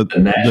known that The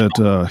Nationals.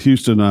 that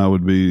Houston and I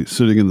would be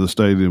sitting in the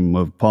stadium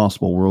of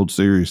possible World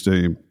Series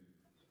team?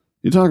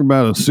 You talk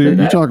about a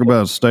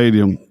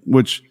stadium.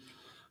 Which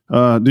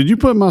did you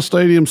put my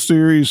stadium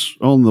series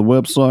on the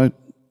website?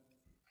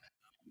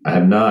 I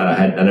have not.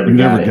 I never You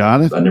got never it.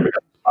 got it? I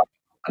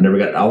never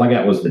got. All I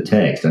got was the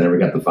text. I never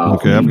got the file.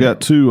 Okay, I've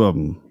got two of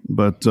them,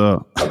 but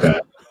Okay,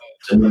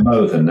 send them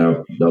both, and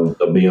they'll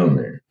be on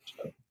there.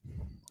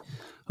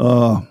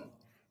 but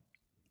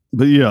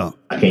yeah,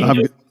 I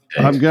can't.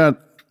 I've got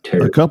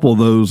a couple of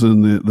those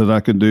that I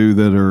could do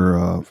that are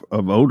of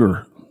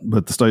older,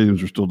 but the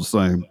stadiums are still the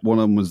same. One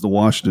of them is the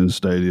Washington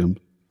Stadium,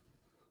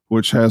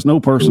 which has no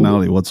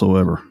personality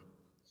whatsoever.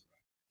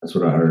 That's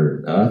what I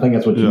heard. I think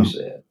that's what Yeah. you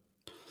said.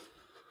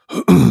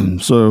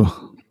 So,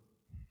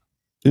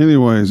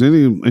 anyways,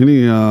 anything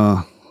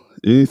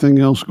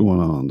else going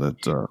on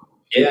that?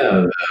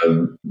 Yeah,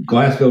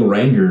 Glasgow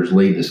Rangers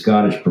lead the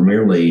Scottish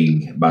Premier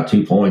League by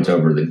 2 points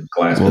over the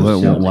Glasgow Well, that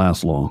won't Celtics.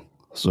 last long.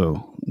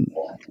 So,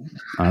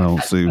 I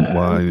don't see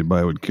why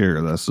anybody would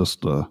care. That's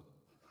just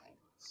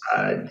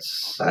I'd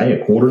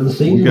say a quarter of the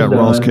season. we got done.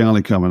 Ross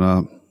County coming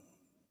up.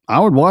 I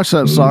would watch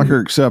that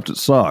soccer, except it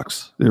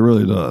sucks. It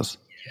really does.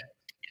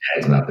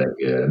 It's not that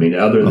good. I mean,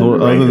 other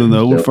than the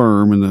Old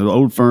Firm, and the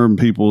Old Firm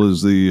people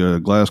is the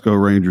Glasgow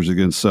Rangers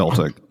against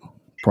Celtic,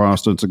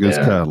 Protestants against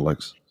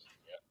Catholics.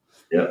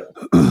 Yep.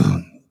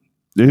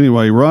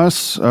 Anyway, Russ,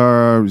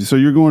 so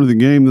you're going to the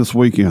game this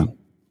weekend?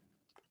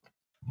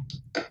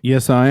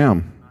 Yes, I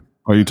am.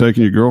 Are you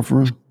taking your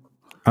girlfriend?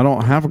 I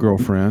don't have a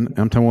girlfriend.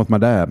 I'm talking with my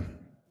dad.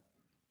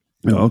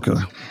 Oh, okay.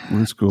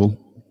 That's cool.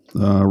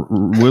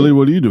 Willie,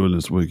 what are you doing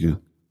this weekend?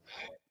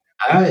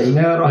 I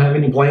don't have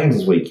any plans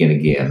this weekend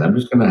again. I'm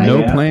just going to hang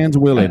out. No plans,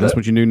 Willie. That's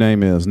what your new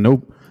name is. No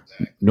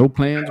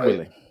plans,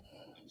 Willie.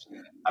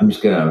 I'm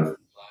just going to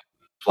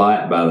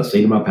fly it by the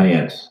seat of my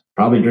pants.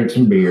 Probably drink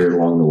some beer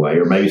along the way,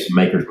 or maybe some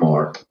Maker's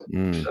Mark.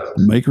 So,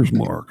 Maker's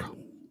Mark.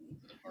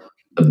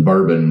 The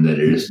bourbon that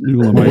is.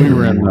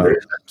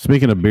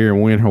 Speaking of beer,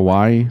 when we were in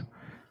Hawaii,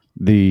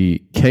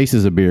 the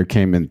cases of beer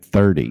came in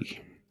 30.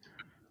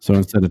 So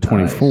instead of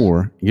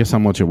 24, guess how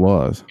much it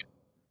was?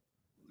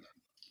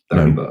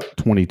 $30.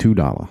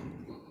 $22.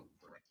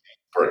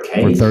 For a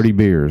case? For 30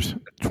 beers,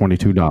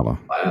 $22.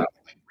 Wow.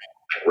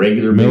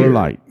 Regular Miller beer.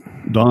 Lite.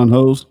 Don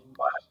Ho's?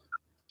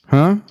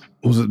 Huh?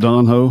 Was it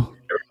Don Ho?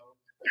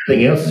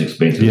 Everything else is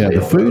expensive. Yeah,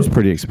 the food's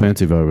pretty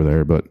expensive over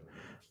there, but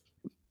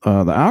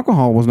the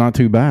alcohol was not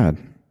too bad.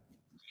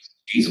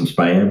 Eat some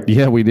Spam?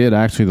 Yeah, we did.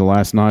 Actually, the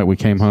last night we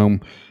came home,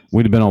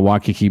 we'd have been on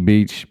Waikiki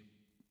Beach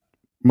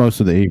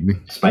most of the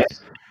evening. Spam?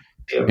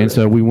 Yeah, and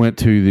so we went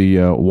to the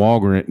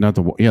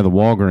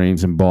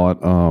Walgreens and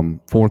bought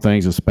 4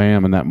 things of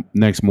Spam, and that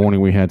next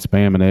morning we had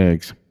Spam and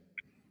eggs.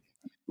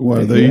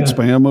 What, they eat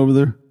Spam over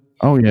there?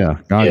 Oh, yeah.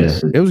 God,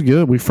 yes. It was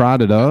good. We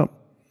fried it up.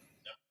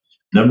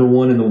 Number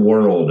 1 in the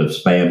world of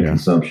Spam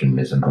consumption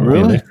is in Hawaii.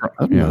 Really?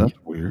 Yeah, that's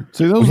weird.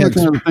 See, those are the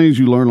kind of things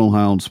you learn on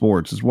High on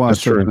Sports. It's why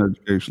it's such an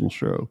educational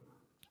show.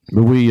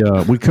 But we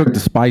cooked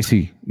the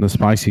spicy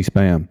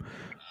Spam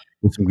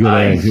with some good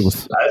eggs. It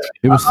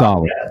was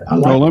solid.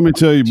 So let me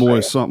tell you,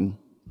 boys, something.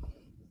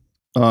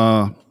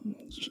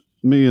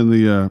 Me and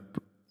the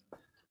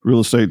real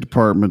estate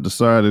department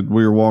decided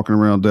we were walking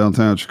around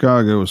downtown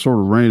Chicago. It was sort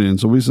of raining,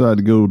 so we decided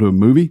to go to a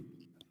movie,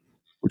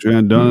 which I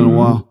hadn't done in a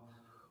while.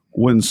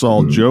 Went and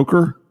saw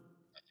Joker.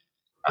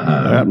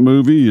 That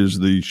movie is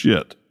the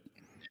shit.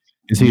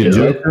 Is he a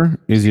joker?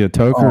 Is he a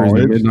toker? Is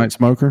he a midnight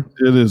smoker?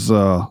 It is.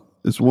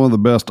 It's one of the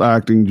best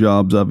acting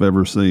jobs I've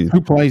ever seen.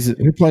 Who plays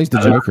the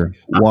Joker?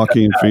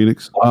 Joaquin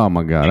Phoenix. Oh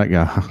my God, that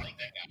guy.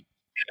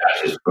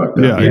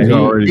 Yeah, he's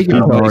already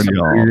some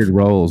weird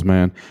roles,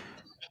 man.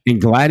 In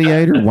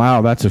Gladiator,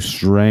 wow, that's a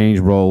strange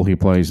role he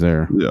plays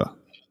there. Yeah.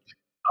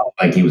 I don't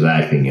think he was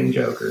acting in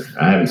Joker.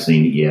 I haven't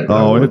seen it yet.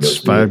 Oh, it's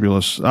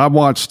fabulous. I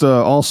watched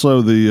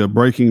also the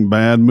Breaking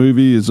Bad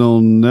movie is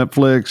on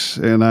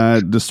Netflix,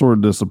 and just sort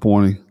of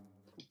disappointing.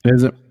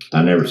 Is it?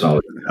 I never saw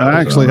it.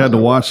 I actually had to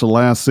watch the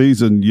last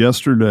season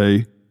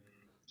yesterday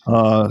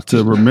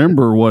to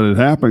remember what had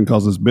happened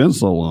because it's been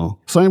so long.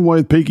 Same way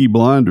with Peaky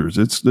Blinders.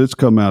 It's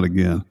come out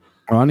again.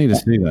 Oh, I need to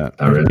see that.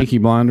 Really? Peaky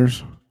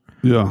Blinders.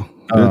 Yeah.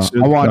 I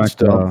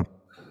watched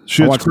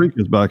Schitt's Creek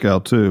is back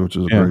out too, which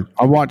is great.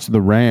 I watched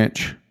The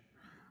Ranch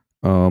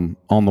on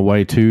the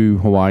way to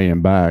Hawaii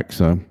and back.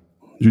 So did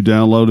you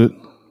download it?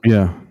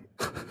 Yeah,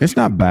 it's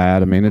not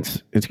bad. I mean,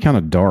 it's kind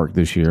of dark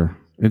this year.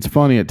 It's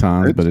funny at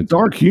times, but it's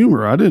dark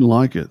humor. I didn't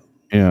like it.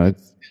 Yeah,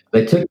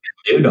 they took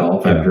the dude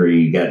off after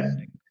he got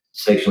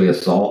sexually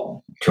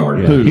assault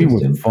charged. Yeah, he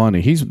was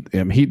funny. He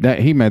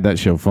made that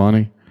show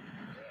funny.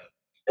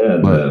 Yeah,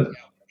 the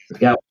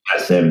guy on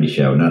that 70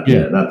 show, not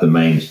the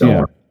main star.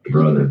 Yeah.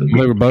 Brother.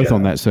 They were both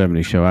on that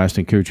 70 show,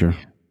 Ashton Kutcher.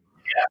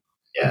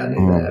 Yeah, I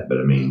knew that, but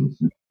I mean,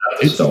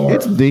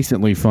 it's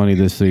decently funny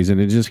this season.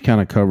 It just kind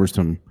of covers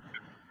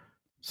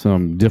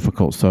some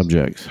difficult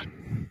subjects.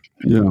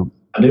 Yeah,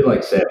 I do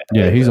like 70.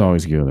 Yeah, he's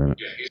always good at it.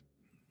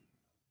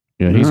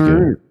 Yeah, he's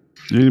good. Right.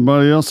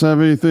 Anybody else have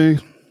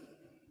anything?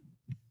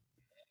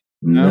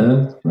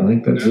 No, I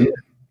think that's it.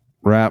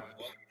 Wrap.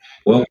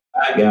 Well,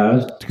 hi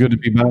guys. It's good to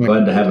be back.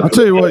 Glad to have. I'll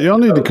tell you what, y'all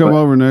need to come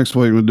over next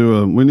week. We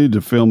need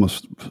to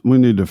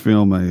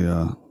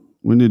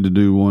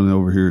do one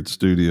over here at the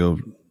studio.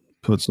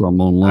 Put something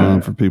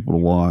online for people to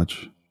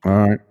watch. All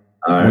right.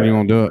 When do you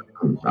want to do it?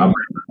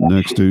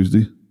 Next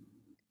Tuesday.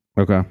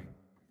 Okay.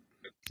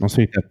 I'll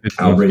see if that fits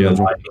I'll bring the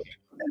schedule. lighting.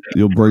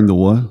 You'll bring the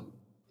what?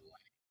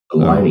 The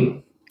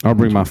lighting. I'll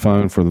bring my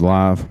phone for the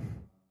live.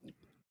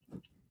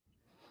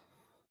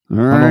 All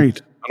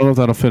right. I don't know if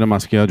that'll fit in my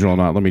schedule or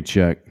not. Let me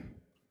check.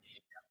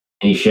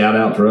 Any shout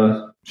out for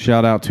us?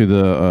 Shout out to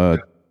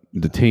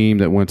the team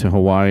that went to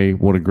Hawaii.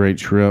 What a great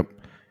trip.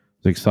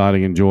 It was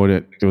exciting. Enjoyed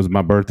it. It was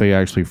my birthday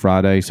actually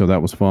Friday, so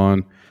that was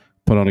fun.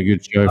 Put on a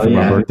good show for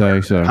my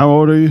birthday. So how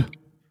old are you?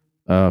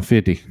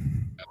 50.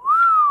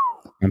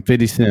 I'm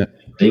 50 Cent.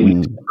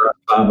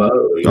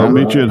 I'll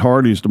meet you at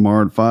Hardee's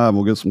tomorrow at 5.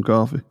 We'll get some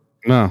coffee.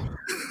 No.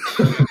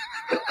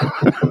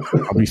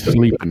 I'll be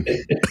sleeping.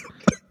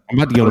 I'm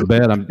about to go to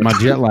bed. My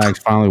jet lag's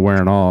finally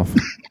wearing off.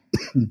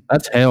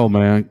 That's hell,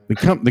 man.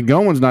 The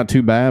going's not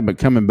too bad, but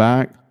coming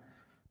back,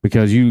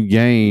 because you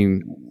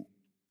gain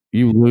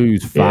You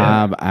lose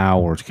 5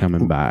 hours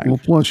coming back. Well,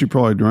 plus you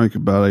probably drank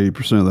about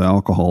 80% of the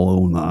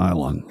alcohol on the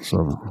island,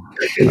 so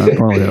that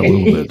probably had a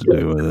little bit to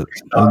do with it.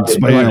 And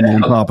spam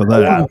on top of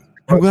that.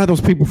 I'm glad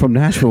those people from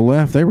Nashville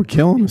left. They were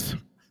killing us.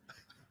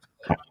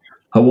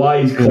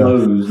 Hawaii's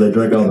closed. They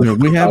drink all the.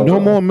 We have no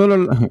more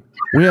Miller.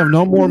 We have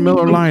no more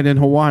Miller Lite in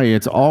Hawaii.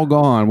 It's all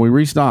gone. We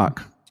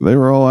restock. They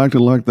were all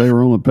acting like they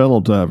were on the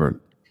Pedal Tavern.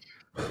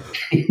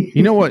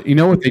 You know what? You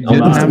know what they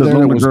didn't have there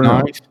that was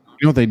nice.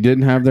 You know what they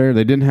didn't have there?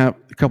 They didn't have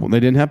a couple. They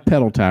didn't have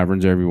pedal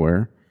taverns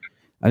everywhere.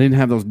 I didn't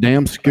have those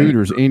damn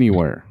scooters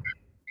anywhere.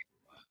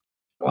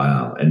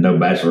 Wow, and no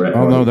bachelorette.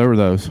 Oh no, there were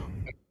those.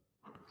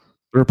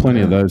 There were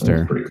plenty of those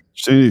there.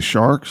 See any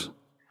sharks?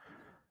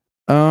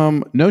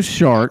 No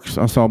sharks.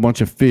 I saw a bunch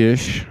of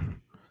fish.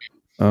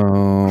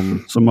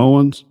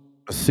 Samoans,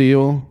 a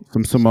seal,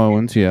 some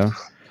Samoans. Yeah,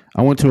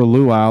 I went to a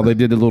luau. They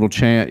did a little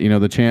chant. You know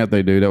the chant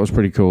they do. That was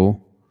pretty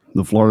cool.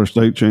 The Florida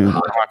State chant.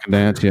 Rock and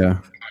dance. Yeah.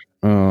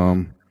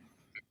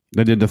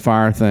 They did the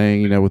fire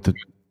thing, you know, with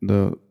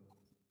the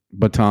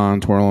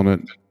baton twirling it.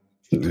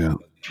 Yeah.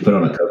 Put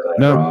on a coconut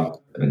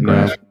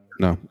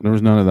No, there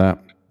was none of that.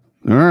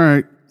 All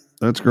right,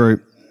 that's great.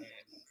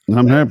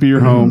 I'm happy you're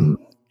home.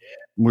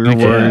 We're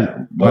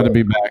worried. Glad to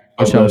be back.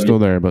 Wish I was still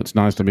there, but it's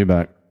nice to be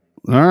back.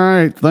 All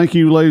right. Thank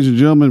you, ladies and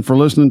gentlemen, for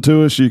listening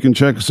to us. You can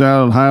check us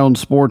out at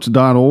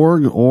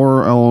highlandsports.org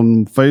or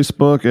on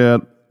Facebook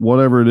at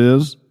whatever it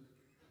is.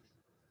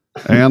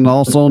 And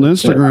also on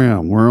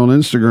Instagram. We're on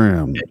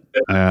Instagram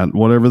at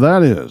whatever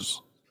that is.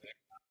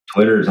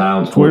 Twitter's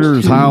Highland Sports.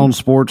 Twitter's Highland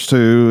Sports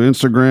 2.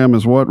 Instagram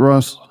is what,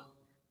 Russ?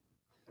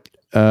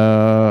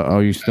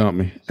 You stumped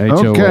me.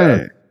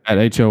 Okay.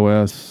 At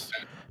HOS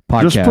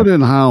Podcast. Just put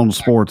in Highland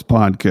Sports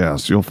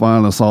Podcast. You'll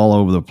find us all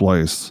over the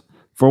place.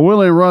 For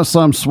Willie and Russ,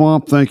 I'm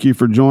Swamp. Thank you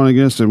for joining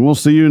us, and we'll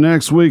see you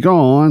next week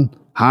on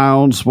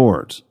Highland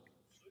Sports.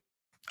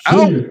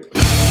 Out.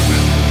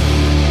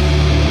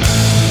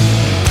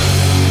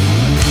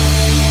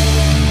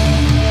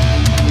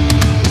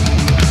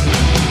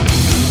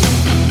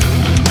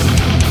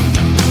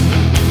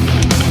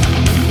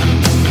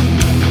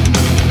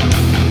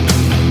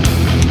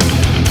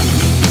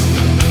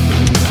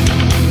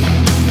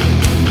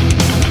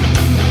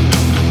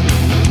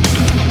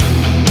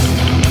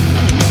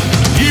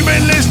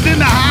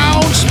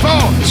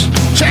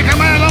 Check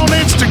them out on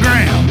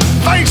Instagram,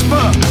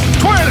 Facebook,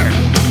 Twitter.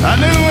 A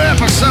new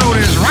episode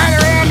is right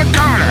around the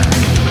corner.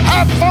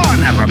 Have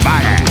fun,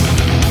 everybody.